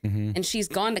 14, and she's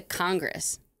gone to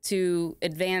Congress to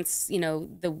advance, you know,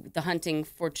 the hunting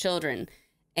for children.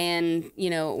 And, you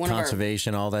know,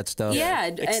 conservation, all that stuff. Yeah.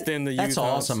 Extend the youth. That's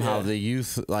awesome house, how the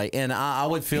youth, like, and I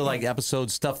would feel like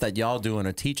episode stuff that y'all doing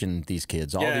are teaching these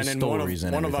kids all these stories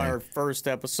and everything. One of our first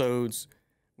episodes,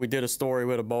 we did a story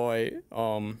with a boy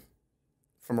from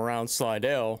around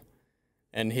Slidell,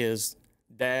 and his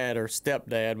dad or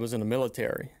stepdad was in the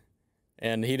military.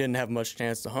 And he didn't have much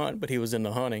chance to hunt, but he was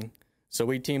into hunting. So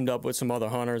we teamed up with some other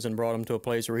hunters and brought him to a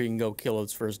place where he can go kill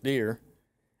his first deer.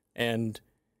 And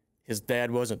his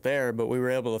dad wasn't there, but we were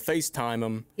able to FaceTime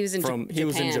him. He was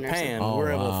in Japan. Oh, we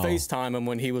were able to FaceTime him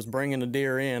when he was bringing the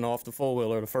deer in off the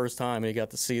four-wheeler the first time, and he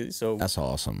got to see it. So that's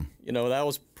awesome. You know, that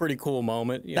was a pretty cool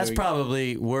moment. That's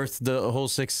probably worth the whole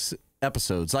 6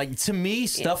 episodes. Like, to me,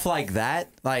 stuff like that,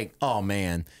 like, oh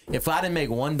man, if I didn't make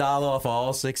 $1 off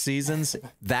all 6 seasons,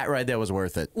 that right there was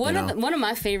worth it. One of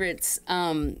my favorites,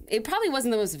 it probably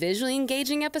wasn't the most visually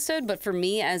engaging episode, but for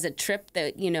me as a trip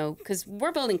that, you know, because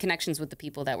we're building connections with the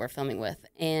people that we're filming with,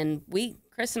 and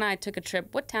Chris and I took a trip.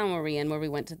 What town were we in where we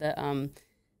went to the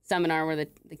seminar where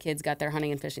the kids got their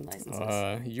hunting and fishing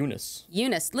licenses?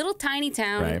 Eunice, little tiny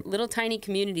town, little tiny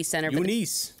community center.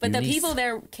 But the people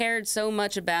there cared so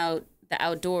much about the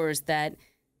outdoors that,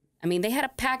 I mean, they had a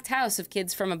packed house of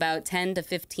kids from about 10 to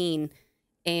 15,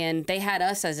 and they had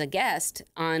us as a guest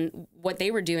on what they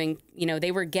were doing. You know,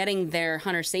 they were getting their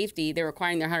hunter safety, they were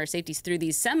acquiring their hunter safeties through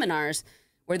these seminars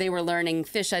where they were learning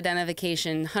fish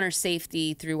identification, hunter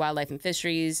safety through wildlife and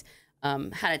fisheries,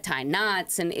 how to tie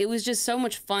knots. And it was just so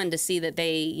much fun to see that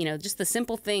they, you know, just the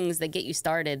simple things that get you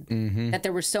started, that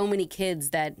there were so many kids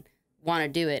that want to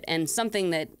do it. And something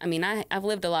that, I mean, I've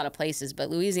lived a lot of places, but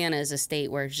Louisiana is a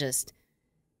state where just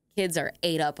kids are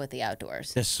ate up with the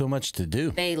outdoors. There's so much to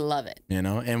do. They love it. You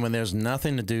know, and when there's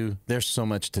nothing to do, there's so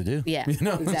much to do. Yeah, you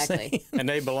know exactly.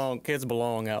 And kids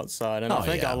belong outside. And I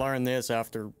think I learned this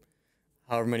after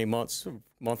however many month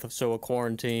or so of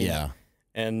quarantine. Yeah.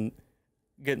 And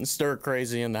getting stir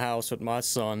crazy in the house with my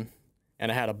son.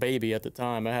 And I had a baby at the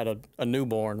time. I had a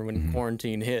newborn when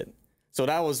quarantine hit. So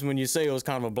that was when you say it was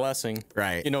kind of a blessing.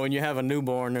 Right. You know, when you have a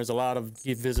newborn, there's a lot of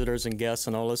visitors and guests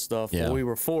and all this stuff. Yeah. Well, we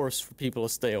were forced for people to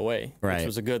stay away, which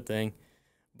was a good thing.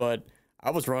 But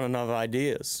I was running out of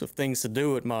ideas of things to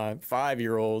do with my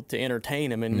 5-year-old to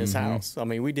entertain him in this house. I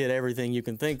mean, we did everything you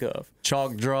can think of.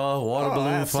 Chalk draw, water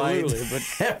balloon fight, but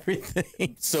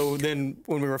everything. So then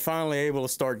when we were finally able to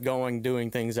start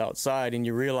doing things outside, and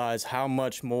you realize how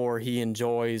much more he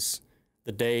enjoys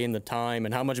the day and the time,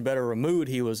 and how much better a mood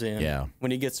he was in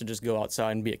when he gets to just go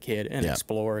outside and be a kid and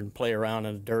explore and play around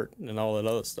in the dirt and all that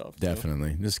other stuff.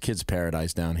 Definitely. This kid's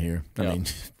paradise down here. I mean,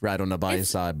 right on the bayou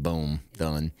side, boom,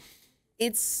 done.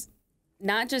 It's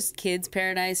not just kids'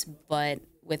 paradise, but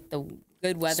with the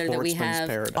good weather that we have.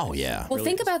 Paradise. Oh, yeah. Well,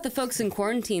 think about the folks in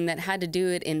quarantine that had to do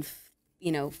it in,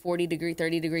 40-degree,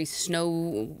 30-degree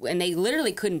snow, and they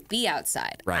literally couldn't be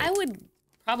outside. Right. I would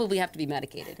probably have to be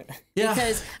medicated.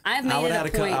 Because I've made it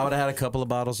a point. I would have had a couple of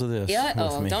bottles of this. Yeah.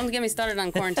 Oh, don't get me started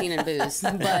on quarantine and booze.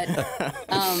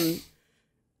 But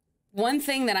one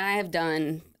thing that I have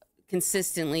done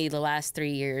consistently the last 3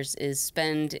 years is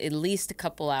spend at least a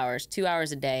couple hours, 2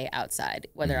 hours a day outside,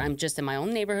 whether I'm just in my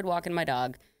own neighborhood walking my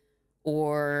dog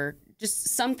or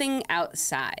just something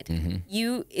outside.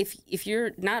 If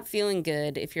you're not feeling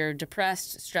good, if you're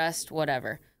depressed, stressed,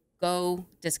 whatever, go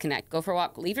disconnect. Go for a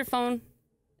walk. Leave your phone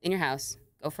in your house.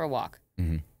 Go for a walk.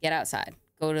 Get outside.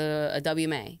 Go to a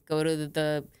WMA. Go to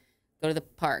the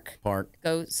park.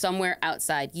 Go somewhere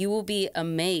outside. You will be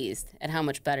amazed at how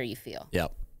much better you feel.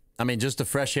 Yep. I mean, just the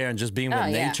fresh air and just being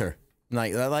with nature.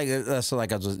 Like that's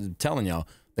like I was telling y'all,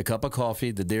 the cup of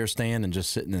coffee, the deer stand, and just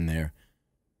sitting in there.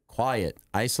 Quiet,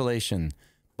 isolation,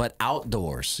 but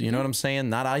outdoors. You know what I'm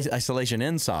saying? Not isolation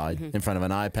inside in front of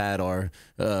an iPad or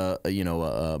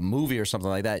a movie or something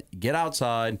like that. Get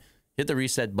outside, hit the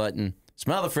reset button,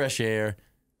 smell the fresh air,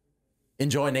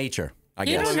 enjoy nature. I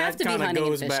You guess. don't have to be That kind hunting of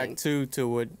and goes back fishing. to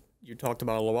what you talked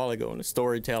about a little while ago in the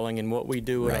storytelling and what we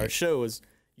do at our Right. show is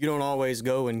you don't always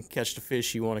go and catch the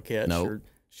fish you want to catch Nope. or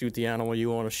shoot the animal you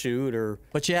want to shoot or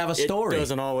But you have a story. It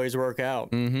doesn't always work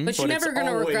out. Mm-hmm. But you're But it's never going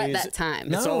to regret always- that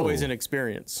time. It's No. always an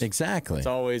experience. Exactly. It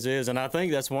always is. And I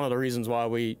think that's one of the reasons why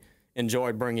we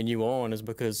enjoyed bringing you on is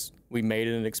because we made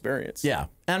it an experience. Yeah,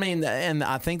 I mean, and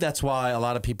I think that's why a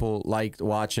lot of people liked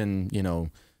watching. You know,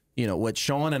 what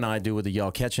Sean and I do with the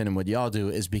y'all catching and what y'all do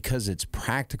is because it's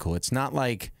practical. It's not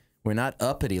like we're not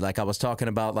uppity. Like I was talking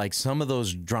about, like some of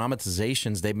those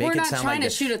dramatizations, they make We're it not sound trying like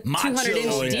to shoot a macho,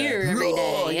 200-inch deer every raw,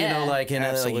 day. You know, Yeah. like like you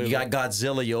Absolutely. got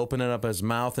Godzilla, you open it up his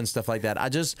mouth and stuff like that.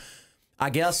 I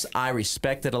guess I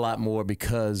respect it a lot more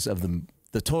because of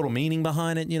the total meaning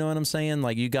behind it. You know what I'm saying?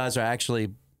 Like you guys are actually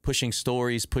pushing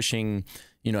stories, pushing,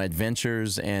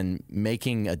 adventures and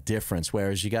making a difference.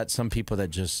 Whereas you got some people that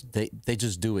just, they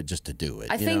just do it just to do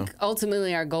it. I you think know?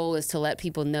 ultimately our goal is to let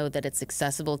people know that it's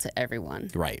accessible to everyone.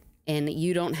 Right. And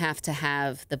you don't have to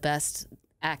have the best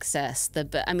access.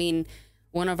 I mean,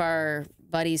 one of our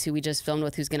buddies who we just filmed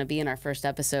with, who's going to be in our first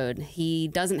episode, he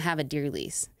doesn't have a deer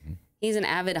lease. He's an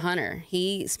avid hunter.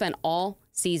 He spent all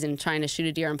season trying to shoot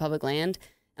a deer on public land.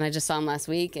 And I just saw him last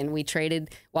week, and we traded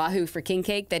Wahoo for king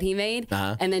cake that he made.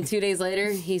 And then 2 days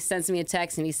later, he sends me a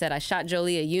text, and he said, I shot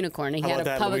Jolie a unicorn. And he How had about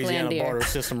a that public Louisiana land deer. barter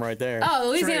system right there? Oh, the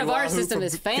Louisiana Trade bar Wahoo system for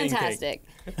is king cake. fantastic.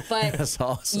 But That's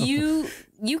awesome.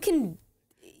 you can,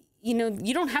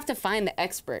 you don't have to find the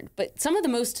expert, but some of the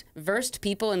most versed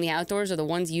people in the outdoors are the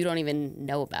ones you don't even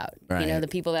know about. Right. The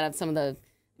people that have some of the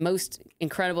most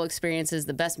incredible experiences,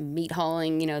 the best meat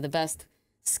hauling, the best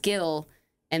skill,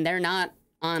 and they're not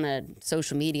on a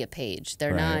social media page.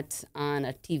 They're Right. not on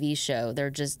a TV show.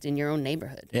 They're just in your own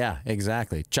neighborhood. Yeah,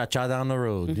 exactly. Cha-cha down the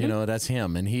road. That's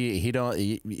him. And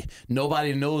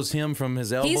nobody knows him from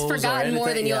his elbows. He's or forgotten more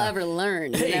anything. than you'll Yeah. ever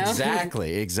learn. You know?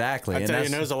 Exactly. I And tell you,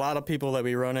 that's- there's a lot of people that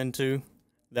we run into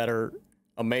that are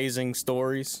amazing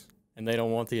stories, and they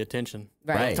don't want the attention.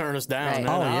 Right. They'll turn us down. Right. And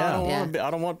Oh, yeah. I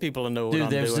don't want people to know Dude, what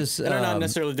I'm there's doing. this, And they're not um,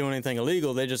 necessarily doing anything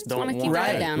illegal. They just don't wanna want keep their to.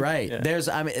 head down. Right. Yeah. There's,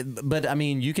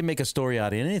 you can make a story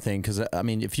out of anything because,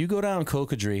 if you go down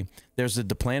Cocodrie, there's the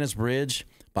Duplantis Bridge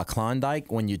by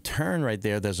Klondike. When you turn right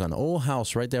there, there's an old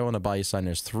house right there on the bayou side. And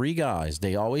there's 3 guys.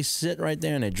 They always sit right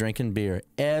there and they're drinking beer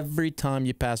every time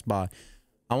you pass by.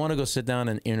 I want to go sit down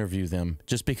and interview them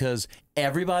just because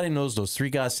everybody knows those 3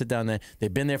 guys sit down there.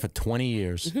 They've been there for 20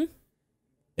 years.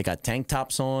 They got tank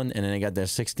tops on, and then they got their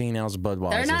 16-ounce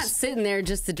Budweisers. They're not sitting there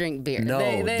just to drink beer. No,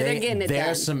 they're getting it done.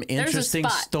 there's some There's a interesting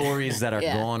spot. stories that are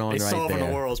Yeah. going on They right solving there.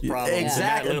 the world's problems in that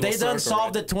Exactly. little They done circle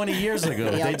solved right it 20 years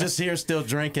ago. Yeah. They just here still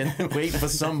drinking, waiting for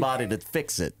somebody to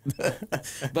fix it.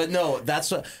 But no,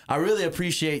 that's what I really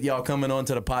appreciate y'all coming on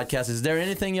to the podcast. Is there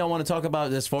anything y'all want to talk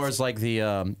about as far as like the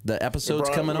episodes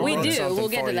brought- coming on? We brought do. something We'll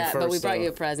get for to you that, but we first, brought though. you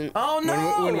a present. Oh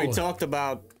no! When we talked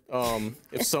about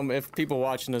if people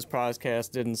watching this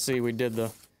podcast didn't see, we did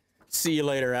the "See You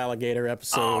Later, Alligator"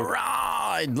 episode, All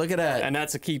right, look at that. and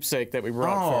that's a keepsake that we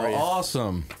brought for you.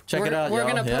 Awesome! Check it out, We're y'all.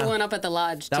 gonna put Yeah. one up at the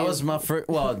lodge too. That was my first.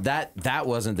 Well, that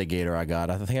wasn't the gator I got.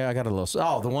 I think I got a little.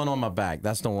 Oh, the one on my back.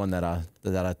 That's the one that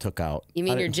I took out. You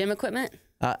mean I your didn't- gym equipment?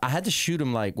 I had to shoot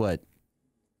him like what?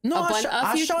 No, A I, bunch- a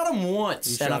I few- shot him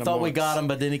once, You and I shot him thought we once. got him,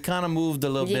 but then he kind of moved a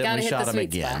little You bit. gotta And we hit the shot him sweet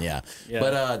again. spot. Yeah.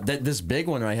 But this big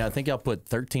one right here, I think y'all put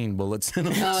 13 bullets in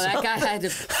him. Oh, that guy had to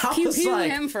I pew was pew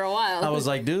like- him for a while. I was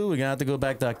like, dude, we're gonna have to go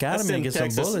back to That's academy and get some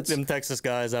bullets. them Texas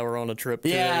guys that were on the trip.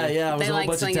 Yeah, too. yeah, it was They a whole like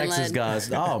bunch of slinging Texas lead.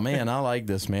 guys. Oh man, I like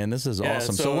this, man. This is Yeah,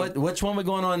 awesome. So, so- which one we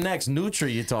going on next?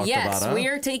 Nutri, you talked yes, about, huh? we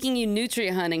are taking you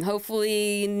nutria hunting.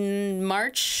 Hopefully in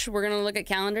March. We're gonna look at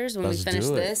calendars when Let's we finish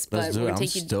do it. this. Let's But do we're it. gonna I'm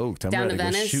take you stoked. I'm down ready to to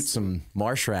go Venice. shoot some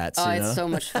marsh rats. Oh, you it's know? so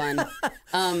much fun.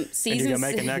 And Season you're gonna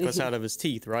make a six- necklace out of his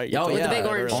teeth, right? You Oh talked yeah, the big about that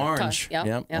orange earlier. orange. Yep,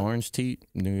 Yep, yep. orange teeth.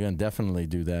 You're gonna definitely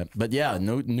do that. But yeah,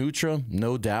 Nutra,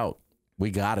 no doubt.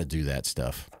 We gotta do that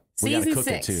stuff. We gotta Season cook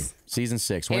 6. it too. Season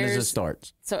 6. When does it Airs-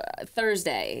 start? So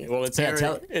Thursday. Well, it's Yeah, airing.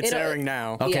 tell- It's It'll- airing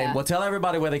now. Okay, Yeah. well, tell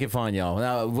everybody where they can find y'all.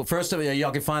 Now, first of all, y'all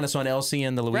can find us on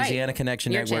LCN, the Louisiana Right.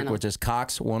 Connection Your Network, channel. which is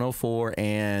Cox 104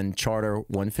 and Charter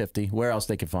 150. Where else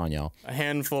they can find y'all? A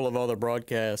handful of other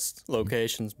broadcast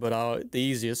locations, but the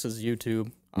easiest is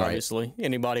YouTube. Right. Obviously,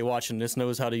 anybody watching this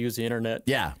knows how to use the internet.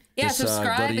 Yeah. Yeah, Just,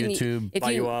 subscribe. go to and YouTube. if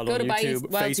Bayou you Wild go on to Bayou YouTube,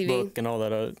 Wild Facebook, TV. and all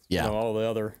that. Yeah. All the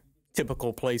other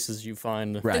typical places you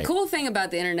find. Right. The cool thing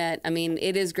about the internet, I mean,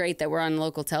 it is great that we're on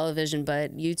local television,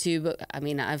 but YouTube, I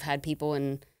mean, I've had people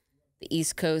in the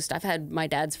East Coast. I've had my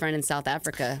dad's friend in South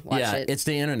Africa watch it. It's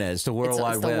the internet. It's the World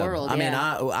Wide the Web. world, I mean,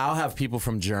 yeah. I'll have people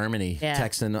from Germany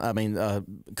texting,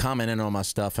 commenting on my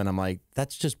stuff, and I'm like,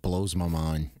 that just blows my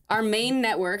mind. Our main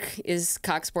network is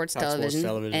Cox Sports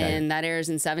Television, and that airs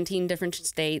in 17 different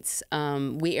states.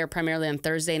 We air primarily on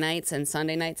Thursday nights and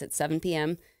Sunday nights at 7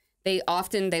 p.m. They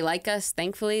like us,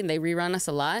 thankfully. They rerun us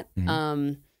a lot.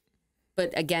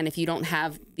 But again, if you don't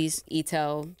have these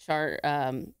ETEL,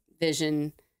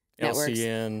 Vision networks,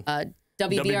 LCN,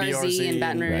 WBRZ in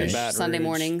Baton Rouge, Sunday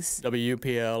mornings.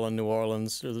 WUPL in New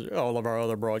Orleans, all of our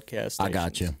other broadcast stations. I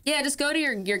got you. Yeah, just go to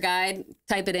your guide,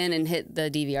 type it in, and hit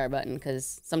the DVR button,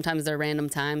 because sometimes they're random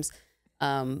times.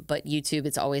 But YouTube,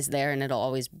 it's always there, and it'll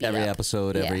always be every up.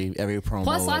 episode, every promo.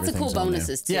 Plus, lots of cool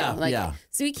bonuses too. Yeah,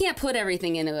 So you can't put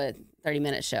everything into a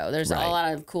 30-minute show. There's a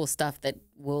lot of cool stuff that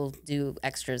we'll do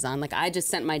extras on. Like, I just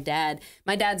sent my dad.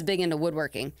 My dad's big into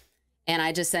woodworking. And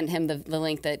I just sent him the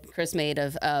link that Chris made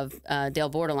of Dale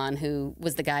Bordelon, who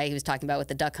was the guy he was talking about with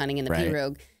the duck hunting and the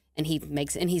pirogue. And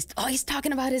he's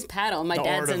talking about his paddle.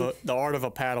 The art of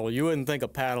a paddle. You wouldn't think a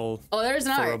paddle. Oh, there's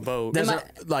an for art. a boat.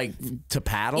 Like to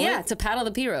paddle? Yeah, to paddle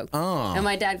the pirogue. Oh. And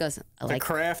my dad goes, I like to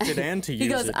craft it and to use it. He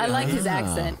goes, I like his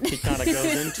accent. He kind of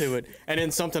goes into it. And then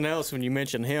something else, when you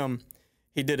mentioned him,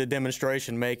 he did a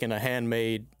demonstration making a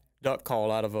handmade duck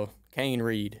call out of a cane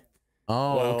reed.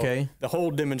 Oh, well, okay. The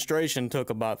whole demonstration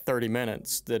took about 30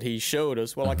 minutes that he showed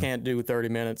us. Well, I can't do 30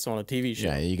 minutes on a TV show.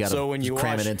 Yeah, you got to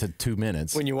cram it into 2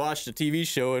 minutes. When you watch the TV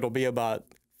show, it'll be about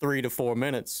 3 to 4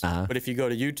 minutes. But if you go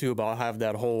to YouTube, I'll have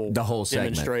that whole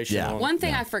demonstration. Yeah. One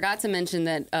thing I forgot to mention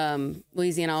that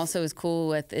Louisiana also is cool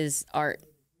with is art.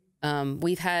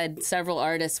 We've had several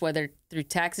artists, whether through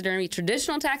taxidermy,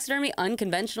 traditional taxidermy,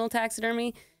 unconventional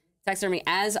taxidermy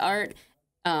as art,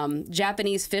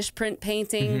 Japanese fish print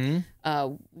painting,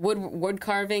 wood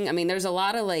carving. I mean, there's a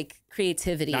lot of like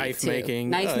creativity, knife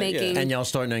making, and y'all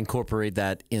starting to incorporate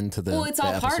that into the. Well, it's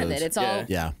all part of it. It's all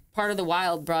part of the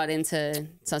wild brought into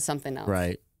something else.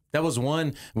 Right. That was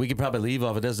one we could probably leave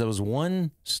off of this. There was one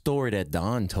story that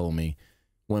Don told me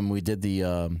when we did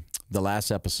the last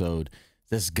episode.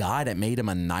 This guy that made him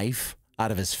a knife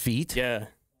out of his feet. Yeah.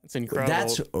 It's incredible.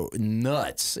 That's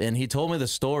nuts. And he told me the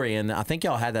story, and I think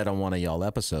y'all had that on one of y'all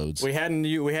episodes. We hadn't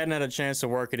had a chance to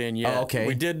work it in yet. Oh, okay.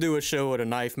 We did do a show with a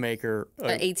knife maker.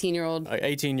 An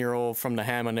 18-year-old from the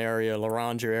Hammond area,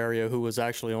 Laranger area, who was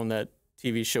actually on that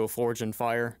TV show Forge and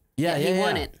Fire. Yeah, he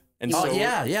won it. And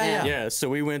yeah. So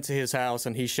we went to his house,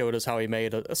 and he showed us how he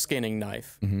made a skinning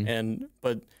knife.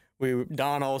 But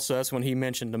Don also, that's when he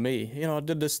mentioned to me, I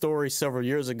did this story several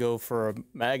years ago for a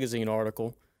magazine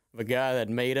article of a guy that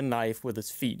made a knife with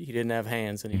his feet. He didn't have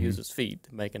hands, and he used his feet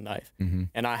to make a knife.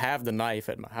 And I have the knife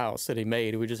at my house that he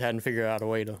made. We just hadn't figured out a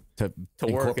way to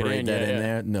work it in. That in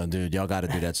there. No, dude, y'all got to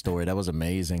do that story. That was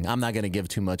amazing. I'm not going to give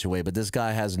too much away, but this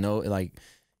guy has no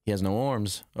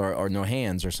arms or no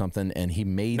hands or something, and he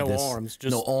made no arms,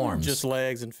 just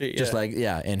legs and feet. Just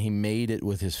and he made it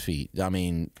with his feet. I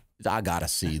mean, I gotta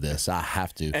see this. I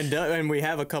have to. And we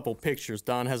have a couple pictures.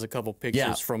 Don has a couple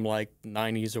pictures from like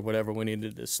 90s or whatever when he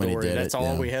did this story. That's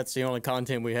all we had. It's the only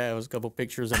content we have was a couple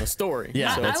pictures and a story.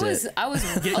 I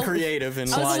was get creative and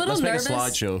let's make a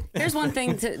slideshow. Here's one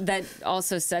thing that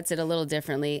also sets it a little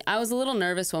differently. I was a little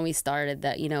nervous when we started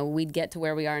that we'd get to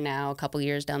where we are now a couple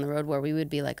years down the road where we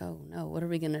would be like, oh no, what are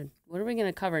we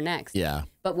gonna cover next? Yeah.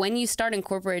 But when you start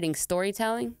incorporating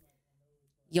storytelling,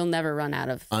 you'll never run out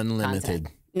of unlimited. Content.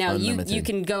 Now, you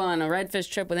can go on a redfish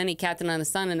trip with any captain on the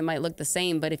sun and it might look the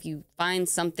same, but if you find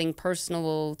something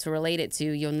personal to relate it to,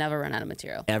 you'll never run out of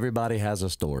material. Everybody has a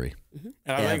story.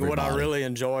 And I think what I really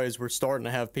enjoy is we're starting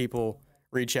to have people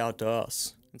reach out to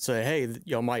us and say, hey,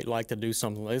 y'all might like to do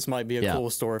something. This might be a cool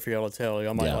story for y'all to tell.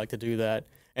 Y'all might like to do that.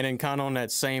 And then kind of on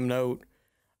that same note,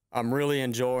 I'm really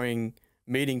enjoying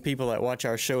meeting people that watch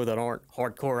our show that aren't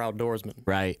hardcore outdoorsmen.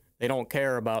 Right. They don't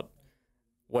care about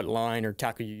what line or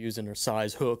tackle you're using or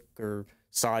size hook or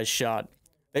size shot.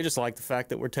 They just like the fact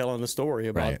that we're telling a story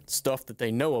about stuff that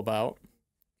they know about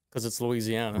because it's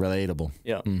Louisiana. Relatable.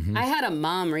 Yeah. I had a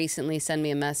mom recently send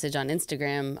me a message on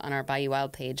Instagram on our Bayou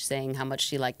Wild page saying how much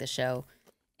she liked the show.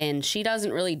 And she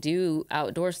doesn't really do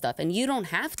outdoor stuff. And you don't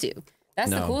have to.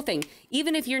 That's the cool thing.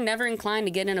 Even if you're never inclined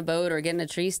to get in a boat or get in a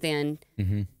tree stand,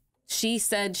 she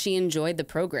said she enjoyed the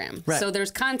program. Right. So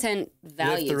there's content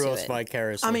value Live through to us it.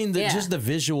 vicariously. I mean, just the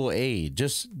visual aid,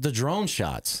 just the drone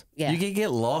shots. Yeah. You can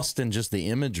get lost in just the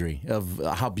imagery of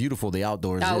how beautiful the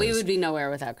outdoors is. We would be nowhere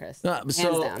without Chris. Hands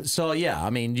down. So yeah, I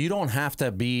mean, you don't have to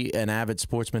be an avid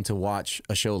sportsman to watch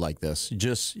a show like this.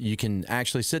 You can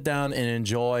actually sit down and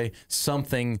enjoy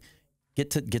something.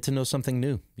 get to know something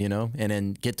new, you know, and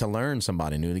then get to learn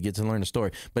somebody new, to get to learn a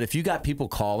story. But if you got people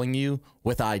calling you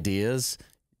with ideas,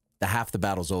 half the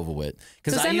battle's over with.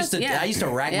 Because I used to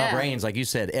rack my brains, like you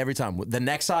said, every time. The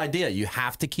next idea, you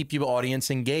have to keep your audience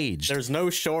engaged. There's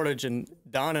no shortage, and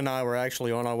Don and I were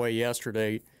actually on our way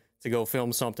yesterday to go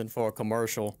film something for a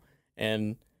commercial,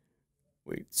 and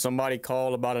somebody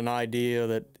called about an idea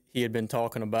that he had been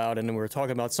talking about, and then we were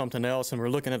talking about something else, and we're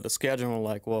looking at the schedule, and we're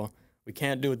like, well, we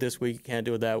can't do it this week, can't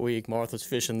do it that week. Martha's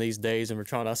fishing these days, and we're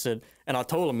trying. I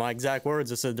told him my exact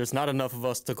words. I said, there's not enough of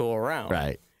us to go around.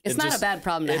 Right. It's not a bad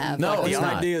problem to have. No, the it's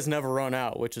not. ideas never run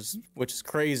out, which is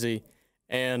crazy.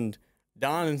 And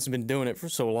Don's been doing it for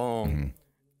so long.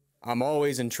 I'm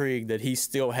always intrigued that he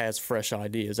still has fresh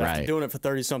ideas. After doing it for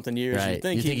 30-something years, you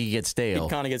think he gets stale. He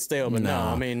kind of gets stale, but no,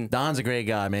 I mean... Don's a great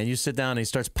guy, man. You sit down and he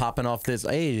starts popping off this,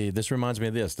 hey, this reminds me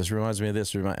of this, this reminds me of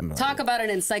this. Talk about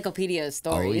an encyclopedia of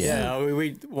stories. Oh, yeah.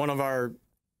 We one of our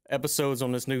episodes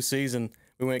on this new season,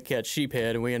 we went catch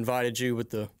sheephead, and we invited you with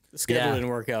the schedule didn't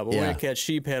work out, but we went to catch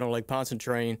sheephead on Lake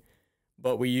Pontchartrain,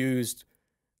 but we used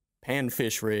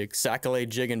panfish rigs, sac-a-lay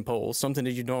jigging poles, something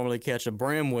that you normally catch a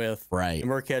brim with. Right. And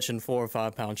we're catching 4 or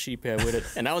 5 pound sheephead with it.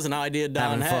 And that was an idea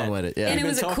Don had. Having fun with it, yeah. And it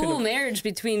was a cool marriage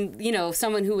between, you know,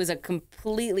 someone who was a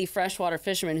completely freshwater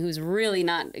fisherman who's really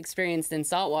not experienced in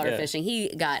saltwater fishing. He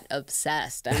got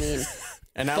obsessed. I mean...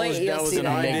 And that was an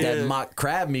idea. Make that mock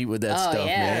crab meat with that stuff,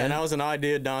 man. And that was an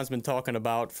idea Don's been talking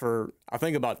about for, I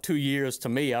think, about 2 years to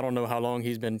me. I don't know how long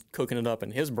he's been cooking it up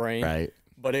in his brain. Right.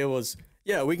 But it was,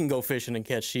 we can go fishing and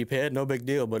catch sheephead, no big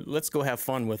deal, but let's go have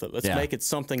fun with it. Let's make it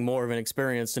something more of an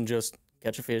experience than just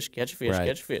catch a fish, catch a fish,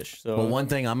 catch a fish. So, well, one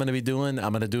thing I'm going to be doing,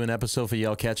 I'm going to do an episode for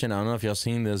y'all catching. I don't know if y'all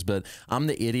seen this, but I'm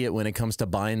the idiot when it comes to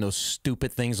buying those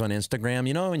stupid things on Instagram.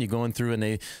 You know, when you're going through and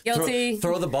they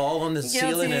throw the ball on the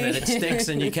ceiling and it sticks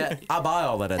and you can't. I buy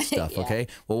all of that stuff, okay?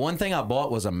 Well, one thing I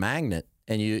bought was a magnet,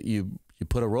 and you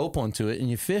put a rope onto it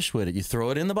and you fish with it. You throw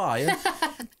it in the bayou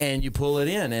and you pull it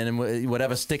in, and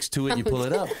whatever sticks to it, you pull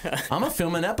it up. I'm going to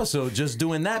film an episode just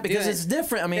doing that because it's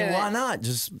different. I mean, why not?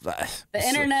 Just the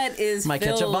internet is might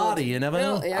catch a body. You never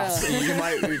know. Yeah. You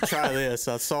might try this.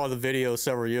 I saw the video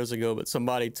several years ago, but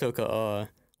somebody took a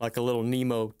little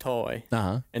Nemo toy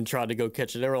and tried to go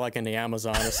catch it. They were like in the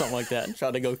Amazon or something like that, and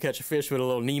tried to go catch a fish with a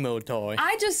little Nemo toy.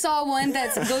 I just saw one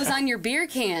that goes on your beer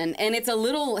can, and it's a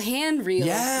little hand reel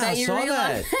that you reel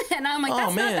on. And I'm like,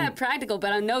 that's not that practical,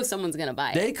 but I know someone's going to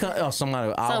buy it.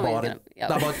 Somebody, I bought it.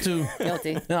 I bought 2.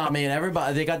 Guilty. No, I mean,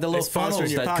 everybody, they got the little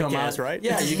funnels that come out. Right?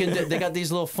 Yeah, you can. They got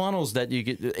these little funnels that you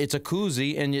get. It's a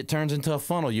koozie, and it turns into a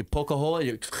funnel. You poke a hole.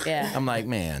 I'm like,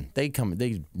 man, they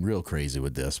real crazy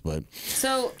with this, but.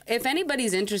 So if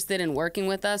anybody's interested in working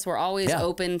with us, we're always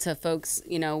open to folks.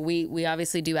 You know, we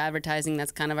obviously do advertising.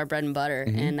 That's kind of our bread and butter.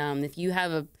 And if you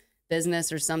have a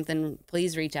business or something,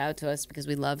 please reach out to us because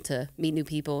we'd love to meet new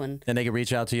people. And they can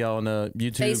reach out to y'all on the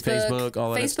YouTube, Facebook,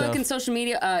 all that stuff. Facebook and social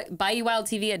media. Bayou Wild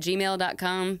TV at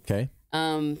gmail.com. Okay.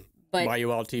 But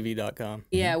BayouWildTV.com.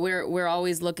 Yeah, we're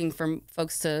always looking for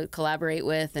folks to collaborate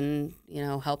with and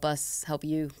help us help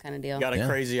you kind of deal. Got a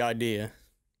crazy idea,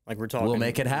 like we're talking. We'll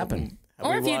make it happen.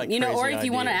 Or if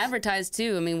you want to advertise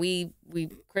too. I mean,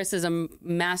 Chris is a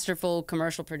masterful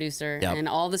commercial producer, and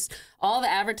all the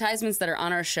advertisements that are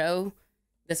on our show,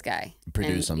 this guy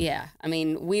produce them. Yeah, I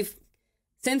mean,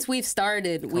 since we've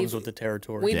started, comes with the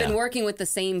territory. We've been working with the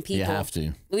same people. You have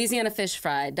to. Louisiana Fish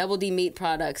Fry, Double D Meat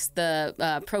Products, the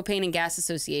Propane and Gas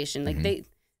Association. Like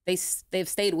they've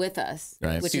stayed with us,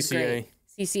 which is great.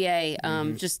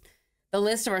 CCA, just. The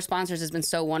list of our sponsors has been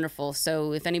so wonderful.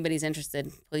 So if anybody's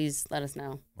interested, please let us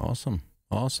know.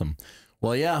 Awesome.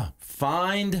 Well, yeah,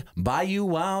 find Bayou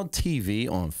Wild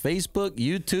TV on Facebook,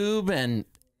 YouTube, and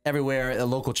everywhere,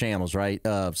 local channels, right?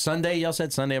 Sunday, y'all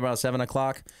said Sunday about 7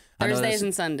 o'clock. Thursdays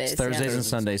and Sundays. Thursdays and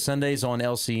Sundays. Sundays on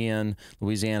LCN,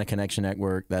 Louisiana Connection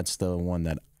Network. That's the one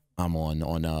that I'm on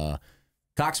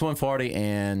Cox 140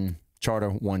 and Charter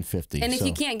 150. And if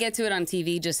you can't get to it on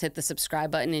TV, just hit the subscribe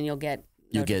button and you'll get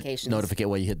notifications.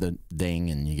 Well, you hit the ding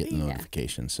and you get the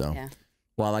notification. So,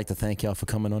 well, I'd like to thank y'all for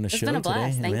coming on the show been a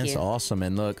blast. today. Thank you. It's awesome.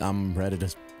 And look, I'm ready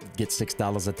to get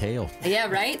 $6 a tail. Yeah,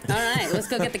 right? All right. Let's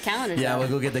go get the calendar. We'll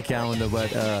go get the calendar. But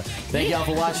thank y'all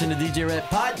for watching the DJ Rhett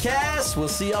podcast. We'll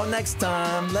see y'all next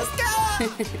time. Let's go.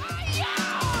 The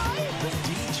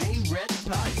DJ Rhett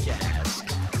podcast.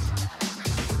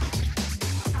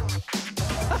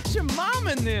 That's your mom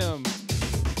and them.